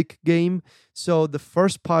episodic game. So the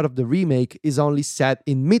first part of the remake is only set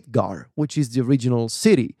in Midgar, which is the original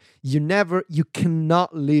city. You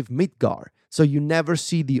cannot leave Midgar. So you never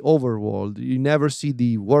see the overworld. You never see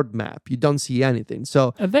the world map. You don't see anything.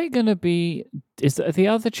 So Are they going to be? Are the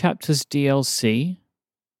other chapters DLC?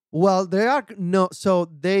 well, they are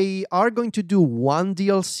going to do one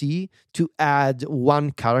DLC to add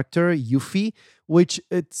one character, Yuffie, which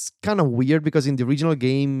it's kind of weird because in the original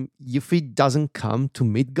game, Yuffie doesn't come to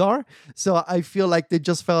Midgar. So I feel like they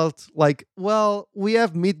just felt like, well, we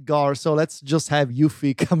have Midgar, so let's just have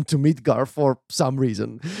Yuffie come to Midgar for some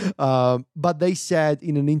reason. But they said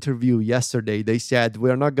in an interview yesterday, they said,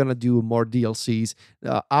 we're not going to do more DLCs.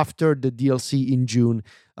 After the DLC in June,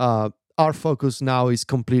 our focus now is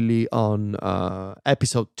completely on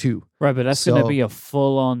episode 2. Right, but that's going to be a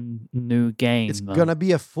full-on new game. It's going to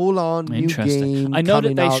be a full-on new game. I know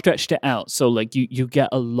that they out. stretched it out, so like you get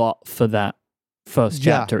a lot for that first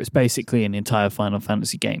chapter. It's basically an entire Final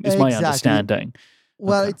Fantasy game. Is my understanding.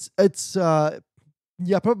 Well, Okay. it's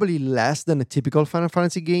probably less than a typical Final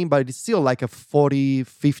Fantasy game, but it's still like a 40,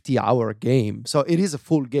 50 hour game. So it is a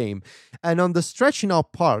full game. And on the stretching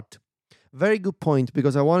out part, very good point,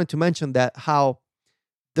 because I wanted to mention that how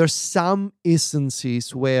there's some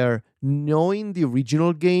instances where, knowing the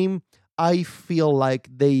original game, I feel like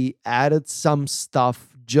they added some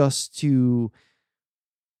stuff just to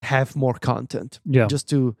have more content. Yeah. Just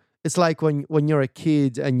to It's like when you're a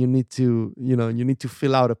kid and you need to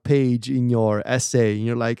fill out a page in your essay, and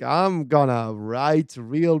you're like, I'm gonna write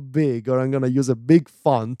real big, or I'm gonna use a big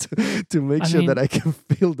font to make sure that I can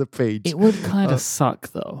fill the page. It would kind of suck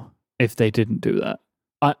though if they didn't do that.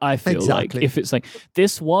 I feel like if it's like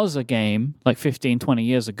this was a game like 15, 20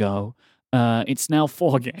 years ago, it's now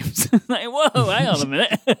 4 games. Like, whoa, hang on a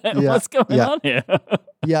minute. What's going on here?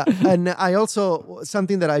 Yeah, and I also,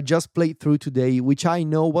 something that I just played through today, which I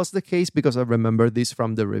know was the case because I remember this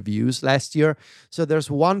from the reviews last year. So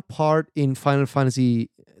there's one part in Final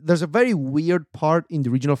Fantasy, there's a very weird part in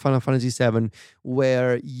the original Final Fantasy VII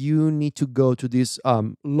where you need to go to this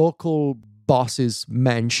local boss's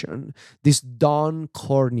mansion, this Don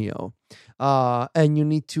Corneo. And you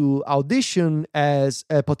need to audition as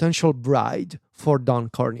a potential bride for Don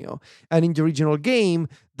Corneo. And in the original game,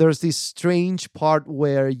 there's this strange part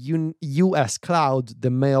where you as Cloud, the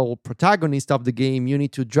male protagonist of the game, you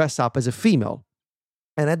need to dress up as a female.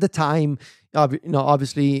 And at the time,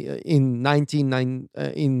 obviously in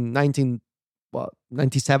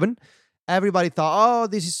 1997, everybody thought, oh,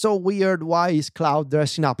 this is so weird. Why is Cloud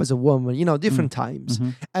dressing up as a woman? Different times. Mm-hmm.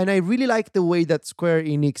 And I really like the way that Square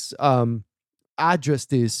Enix addressed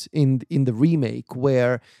this in the remake,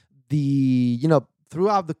 where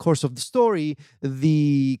throughout the course of the story,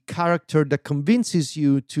 the character that convinces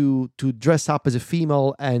you to dress up as a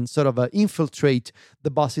female and sort of infiltrate the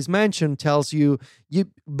boss's mansion tells you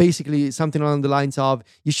basically something along the lines of,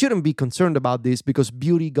 you shouldn't be concerned about this because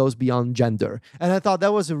beauty goes beyond gender. And I thought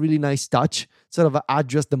that was a really nice touch, sort of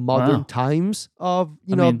address the modern times of,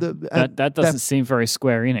 that doesn't seem very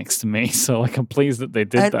Square Enix to me. So like, I'm pleased that they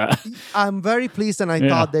did that. I'm very pleased, and I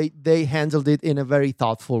thought they handled it in a very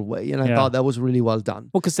thoughtful way. And I thought that was really well done.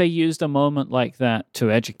 Well, because they used a moment like that to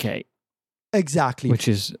educate. Exactly. Which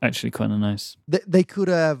is actually kind of nice. They could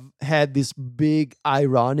have had this big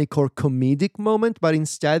ironic or comedic moment, but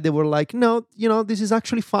instead they were like, no, this is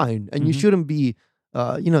actually fine. And you shouldn't be,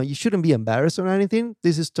 you shouldn't be embarrassed or anything.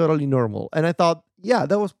 This is totally normal. And I thought,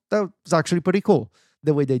 that was actually pretty cool,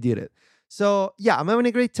 the way they did it. So yeah, I'm having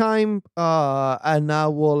a great time. And I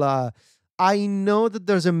will, I know that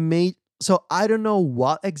there's so I don't know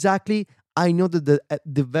what exactly. I know that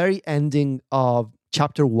the very ending of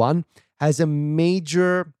chapter 1 has a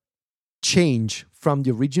major change from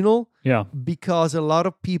the original. Yeah. Because I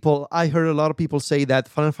heard a lot of people say that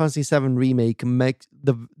Final Fantasy VII Remake makes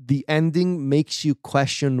the ending makes you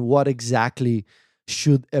question what exactly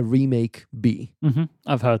should a remake be. Mm-hmm.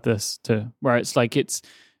 I've heard this too, where it's like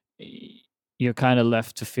you're kind of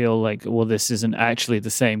left to feel like, well, this isn't actually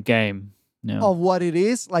the same game. Of what it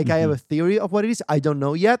is. Like, I have a theory of what it is. I don't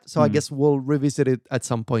know yet. So I guess we'll revisit it at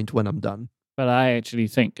some point when I'm done. But I actually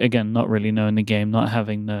think, again, not really knowing the game, not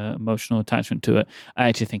having the emotional attachment to it, I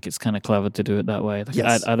actually think it's kind of clever to do it that way. Like,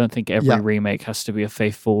 yes. I don't think every remake has to be a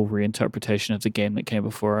faithful reinterpretation of the game that came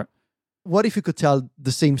before it. What if you could tell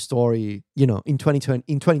the same story, in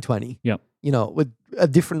 2020? Yeah. With a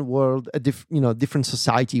different world, different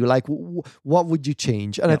society. Like, what would you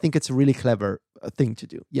change? And I think it's a really clever thing to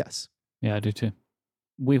do. Yes. Yeah, I do too.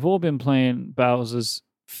 We've all been playing Bowser's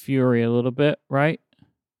Fury a little bit, right?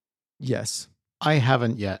 Yes. I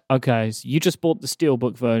haven't yet. Okay, so you just bought the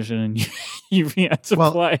Steelbook version and you've yet to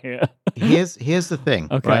play it. here's the thing.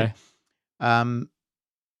 Okay. Right?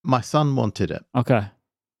 My son wanted it. Okay.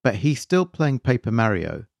 But he's still playing Paper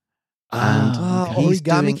Mario. And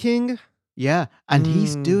Origami King? Yeah. And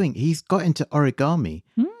he's got into origami.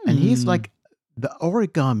 And he's like the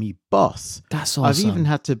origami boss. That's awesome. I've even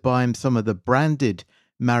had to buy him some of the branded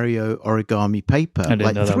Mario origami paper,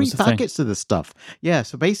 like 3 packets of the stuff. Yeah,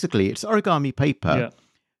 so basically it's origami paper,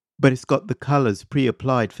 but it's got the colors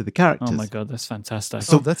pre-applied for the characters. Oh my god, that's fantastic.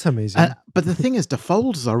 So that's amazing. But the thing is, the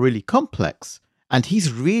folds are really complex, and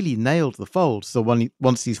he's really nailed the folds. So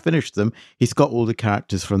once he's finished them, he's got all the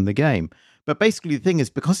characters from the game. But basically the thing is,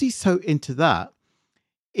 because he's so into that,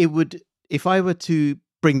 if I were to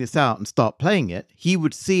bring this out and start playing it, he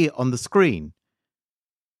would see it on the screen,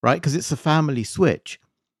 right? Because it's a family Switch.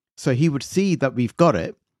 So he would see that we've got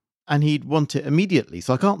it and he'd want it immediately.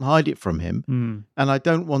 So I can't hide it from him. And I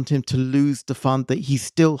don't want him to lose the fun that he's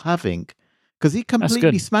still having, because he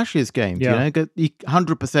completely smashes games. He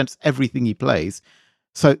 100% everything he plays.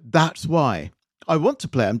 So that's why I want to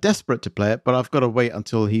play it. I'm desperate to play it, but I've got to wait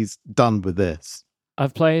until he's done with this.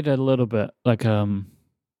 I've played a little bit, like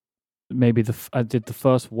maybe I did the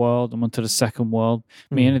first world and went to the second world.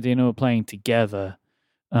 Me and Adina were playing together.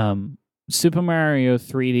 Super Mario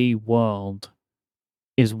 3D World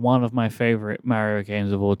is one of my favorite Mario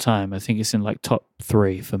games of all time. I think it's in like top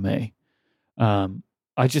 3 for me. I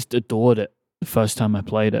just adored it the first time I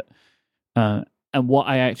played it. And what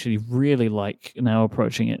I actually really like now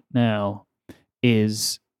approaching it now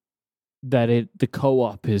is that the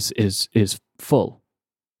co-op is full,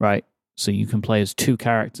 right? So you can play as two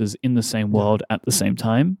characters in the same world at the same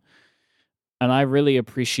time. And I really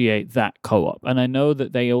appreciate that co-op. And I know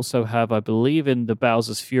that they also have, I believe, in the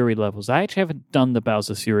Bowser's Fury levels. I actually haven't done the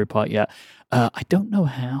Bowser's Fury part yet. I don't know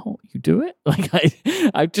how you do it. Like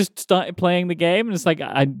I've just started playing the game, and it's like,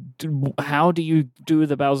 how do you do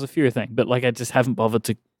the Bowser Fury thing? But like, I just haven't bothered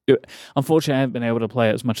to do it. Unfortunately, I haven't been able to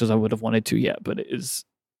play it as much as I would have wanted to yet. But it is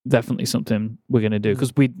definitely something we're going to do,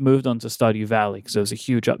 because we moved on to Stardew Valley, because there was a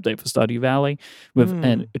huge update for Stardew Valley with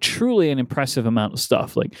truly an impressive amount of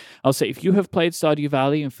stuff. Like, I'll say, if you have played Stardew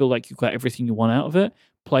Valley and feel like you got everything you want out of it,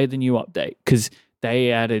 play the new update, because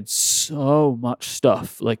they added so much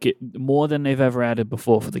stuff, like more than they've ever added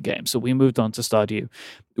before for the game. So we moved on to Stardew.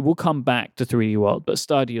 We'll come back to 3D World, but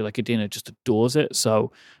Stardew, like, Adina just adores it.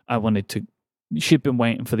 So I wanted to, she'd been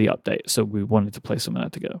waiting for the update, so we wanted to play some of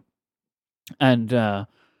that together. And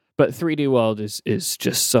but 3D World is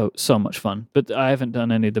just so much fun. But I haven't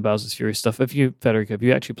done any of the Bowser's Fury stuff. Have you, Federico, have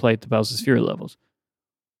you actually played the Bowser's Fury levels?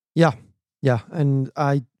 Yeah, and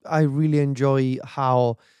I really enjoy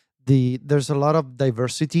how there's a lot of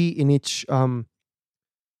diversity in each in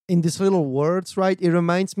these little worlds, right? It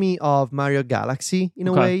reminds me of Mario Galaxy in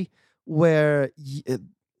a way, where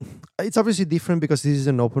it's obviously different because this is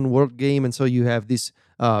an open world game, and so you have this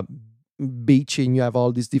beach and you have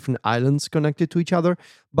all these different islands connected to each other.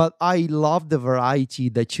 But I love the variety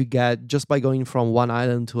that you get just by going from one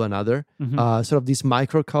island to another. Sort of this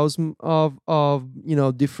microcosm of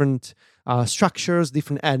different structures,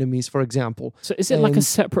 different enemies, for example. So is it like a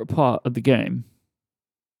separate part of the game?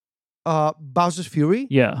 Bowser's Fury?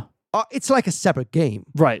 Yeah. It's like a separate game.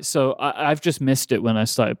 Right. So I've just missed it when I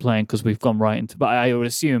started playing, because we've gone right into... But I would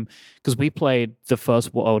assume, because we played the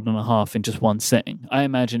first world and a half in just one sitting. I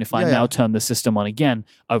imagine if I now turn the system on again,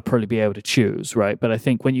 I would probably be able to choose, right? But I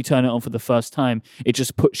think when you turn it on for the first time, it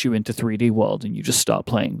just puts you into 3D World and you just start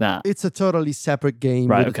playing that. It's a totally separate game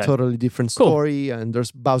with a totally different story. And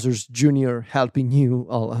there's Bowser's Jr. helping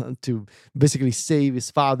you to basically save his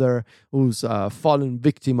father, who's fallen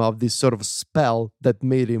victim of this sort of spell that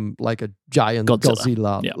made him like a giant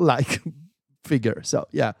Godzilla-like figure. So,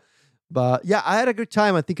 yeah. But, yeah, I had a good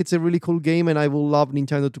time. I think it's a really cool game, and I will love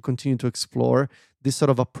Nintendo to continue to explore this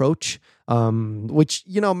sort of approach, which,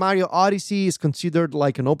 Mario Odyssey is considered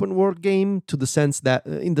like an open world game in the sense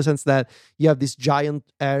that you have these giant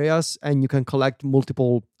areas and you can collect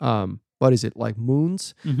multiple, like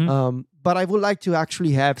moons. But I would like to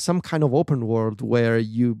actually have some kind of open world where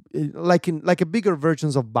you, like a bigger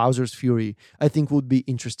versions of Bowser's Fury, I think would be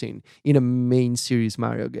interesting in a main series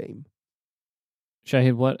Mario game.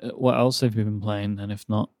 Shahid, what else have you been playing, and if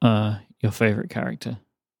not, your favorite character?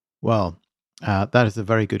 Well, that is a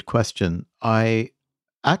very good question. I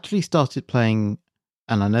actually started playing,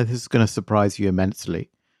 and I know this is going to surprise you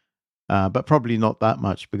immensely, but probably not that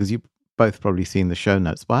much, because you both probably seen the show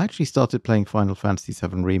notes, but I actually started playing Final Fantasy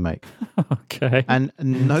VII Remake. Okay. And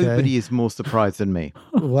nobody is more surprised than me.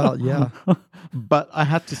 Well, yeah. But I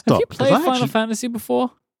had to stop. Have you played Final Fantasy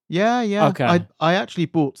before? Yeah. Okay. I actually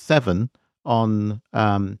bought 7 on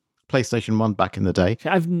PlayStation 1 back in the day.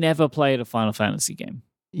 I've never played a Final Fantasy game.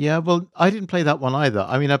 Yeah, well, I didn't play that one either.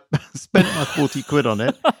 I mean, I spent my 40 quid on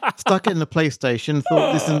it, stuck it in the PlayStation,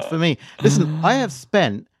 thought this isn't for me. Listen, I have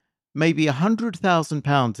spent maybe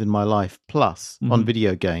 £100,000 in my life plus on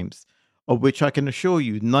video games, of which I can assure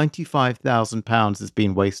you £95,000 has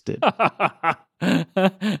been wasted.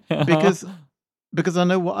 because I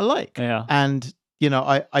know what I like. Yeah. And,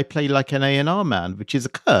 I play like an A&R man, which is a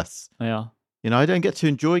curse. Yeah. I don't get to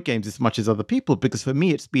enjoy games as much as other people, because for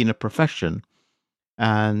me it's been a profession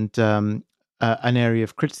and an area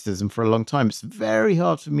of criticism for a long time. It's very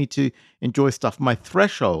hard for me to enjoy stuff. My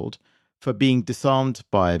threshold for being disarmed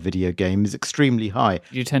by a video game is extremely high.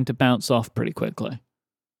 You tend to bounce off pretty quickly.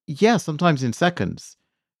 Yeah, sometimes in seconds.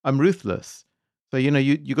 I'm ruthless. So,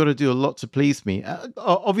 you got to do a lot to please me.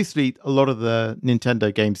 Obviously, a lot of the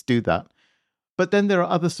Nintendo games do that. But then there are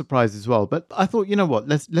other surprises as well. But I thought, you know what,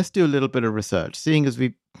 let's do a little bit of research. Seeing as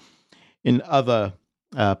in other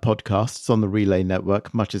podcasts on the Relay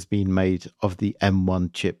Network, much has been made of the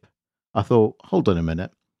M1 chip. I thought, hold on a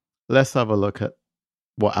minute. Let's have a look at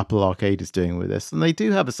what Apple Arcade is doing with this. And they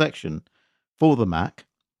do have a section for the Mac,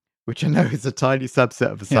 which I know is a tiny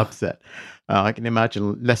subset of a subset. I can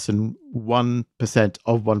imagine less than 1%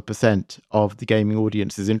 of 1% of the gaming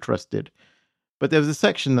audience is interested. But there was a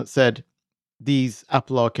section that said, these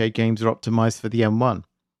Apple Arcade games are optimized for the M1.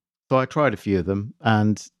 So I tried a few of them,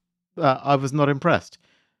 and I was not impressed.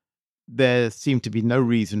 there seemed to be no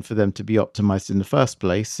reason for them to be optimized in the first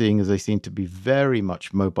place, seeing as they seem to be very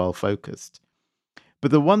much mobile focused.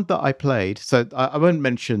 But the one that I played, so I won't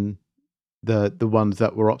mention the ones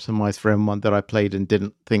that were optimized for M1 that I played and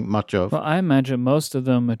didn't think much of. Well, I imagine most of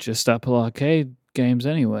them are just Apple Arcade games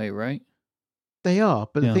anyway, right? They are,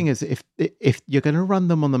 but Yeah. the thing is, if you're going to run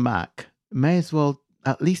them on the Mac, may as well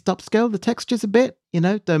at least upscale the textures a bit.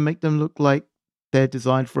 Don't make them look like they're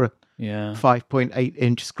designed for a Yeah.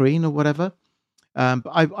 5.8-inch screen or whatever. But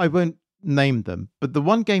I won't name them. But the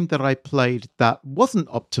one game that I played that wasn't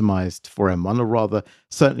optimized for M1, or rather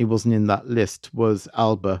certainly wasn't in that list, was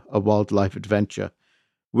Alba, a wildlife adventure,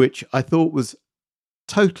 which I thought was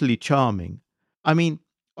totally charming. I mean,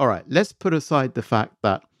 all right, let's put aside the fact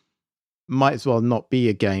that might as well not be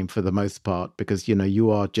a game for the most part, because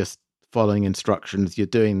you are just following instructions. You're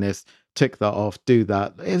doing this, tick that off, do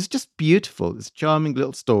that. It's just beautiful. It's a charming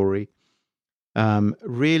little story.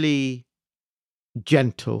 Really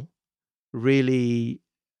gentle, really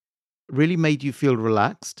made you feel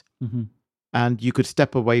relaxed. Mm-hmm. And you could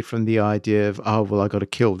step away from the idea of, oh, well, I got to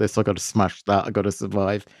kill this, I got to smash that, I got to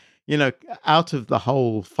survive, out of the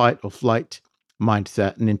whole fight or flight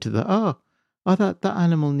mindset and into the, that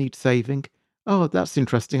animal needs saving. Oh, that's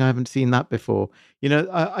interesting. I haven't seen that before.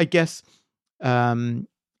 I guess in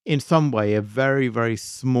some way, a very, very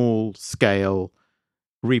small scale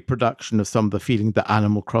reproduction of some of the feeling that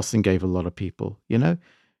Animal Crossing gave a lot of people,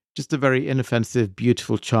 just a very inoffensive,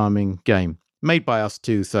 beautiful, charming game made by us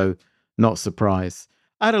too. So not surprised.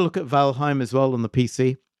 I had a look at Valheim as well on the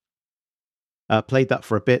PC. Played that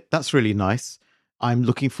for a bit. That's really nice. I'm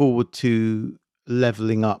looking forward to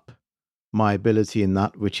leveling up my ability in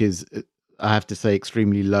that, which is, I have to say,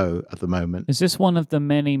 extremely low at the moment. Is this one of the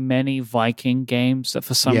many, many Viking games that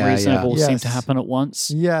for some reason have all seemed to happen at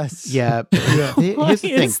once? Yes. Yeah. Here's the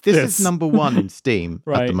thing. This is number 1 in Steam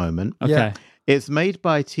at the moment. Okay. Yeah. It's made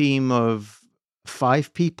by a team of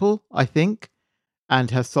 5 people, I think, and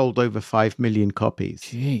has sold over 5 million copies.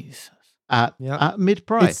 Jeez. At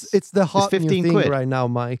mid-price. It's the hot new 15 thing quid. right now,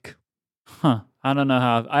 Mike. Huh. I don't know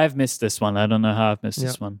how I've missed this one. I don't know how I've missed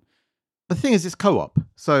this one. The thing is, it's co-op.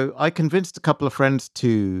 So I convinced a couple of friends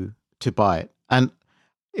to buy it. And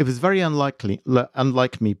it was very unlike me,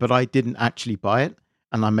 but I didn't actually buy it.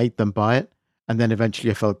 And I made them buy it. And then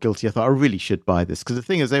eventually I felt guilty. I thought, I really should buy this. Because the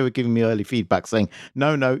thing is, they were giving me early feedback saying,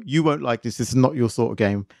 no, you won't like this. This is not your sort of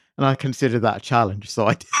game. And I considered that a challenge. So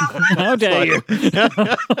I did. How dare you?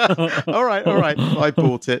 All right. I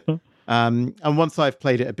bought it. And once I've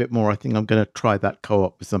played it a bit more, I think I'm going to try that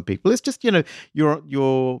co-op with some people. It's just, you've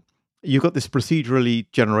got this procedurally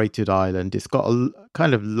generated island. It's got a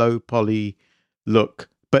kind of low poly look,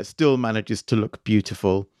 but still manages to look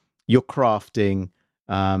beautiful. You're crafting,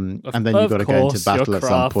 and then you've got to go into battle at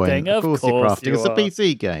some point. Of course you're crafting. It's a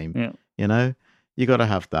PC game. Yeah. You got to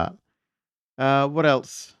have that. What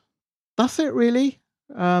else? That's it, really.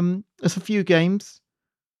 There's a few games.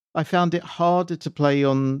 I found it harder to play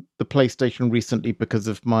on the PlayStation recently because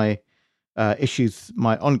of my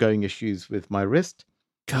ongoing issues with my wrist.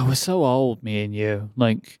 God, we're so old, me and you.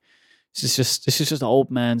 Like, this is just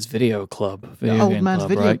old man's video club. Old man's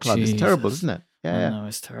video right? club. Jesus. It's terrible, isn't it? I know,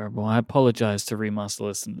 it's terrible. I apologize to Remaster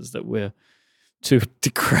listeners that we're too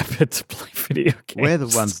decrepit to play video games. We're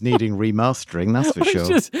the ones needing remastering, that's for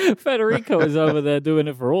sure. Federico is over there doing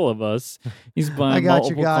it for all of us. He's buying I got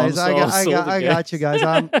you multiple guys. I consoles, got you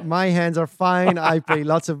guys. My hands are fine. I play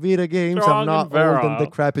lots of video games. Strong I'm not and virile. old and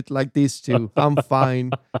decrepit like these two. I'm fine.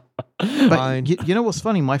 But you know what's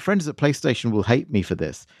funny? My friends at PlayStation will hate me for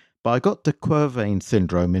this, but I got de Quervain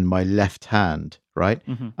syndrome in my left hand, right?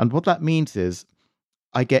 Mm-hmm. And what that means is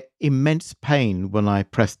I get immense pain when I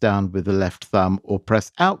press down with the left thumb or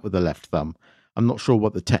press out with the left thumb. I'm not sure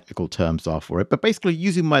what the technical terms are for it, but basically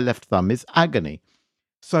using my left thumb is agony.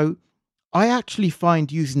 So I actually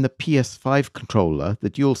find using the PS5 controller, the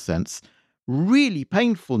DualSense, really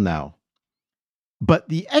painful now. But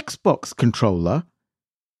the Xbox controller,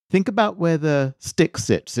 think about where the stick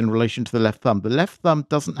sits in relation to the left thumb. The left thumb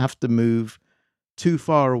doesn't have to move too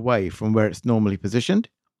far away from where it's normally positioned.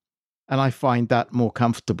 And I find that more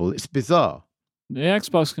comfortable. It's bizarre. The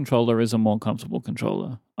Xbox controller is a more comfortable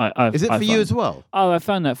controller. Is it for you as well? Oh, I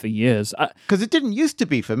found that for years. Because it didn't used to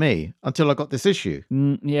be for me until I got this issue.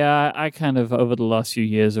 Yeah, I kind of, over the last few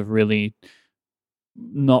years, have really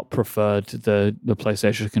not preferred the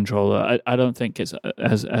PlayStation controller. I don't think it's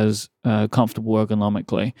as comfortable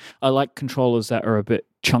ergonomically. I like controllers that are a bit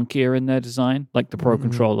chunkier in their design, like the Pro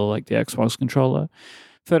controller, like the Xbox controller.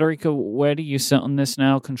 Federico, where do you sit on this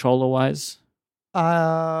now, controller-wise?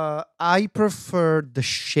 I prefer the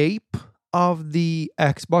shape of the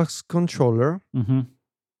Xbox controller,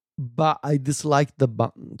 but I dislike the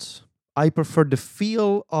buttons. I prefer the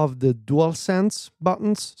feel of the DualSense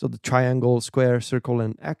buttons, so the triangle, square, circle,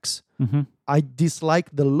 and X. Mm-hmm. I dislike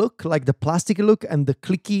the look, like the plastic look and the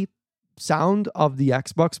clicky sound of the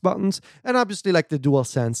Xbox buttons. And obviously, like the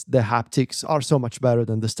DualSense, the haptics are so much better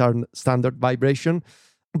than the standard vibration.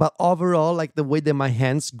 But overall, like the way that my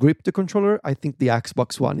hands grip the controller, I think the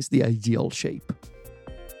Xbox One is the ideal shape.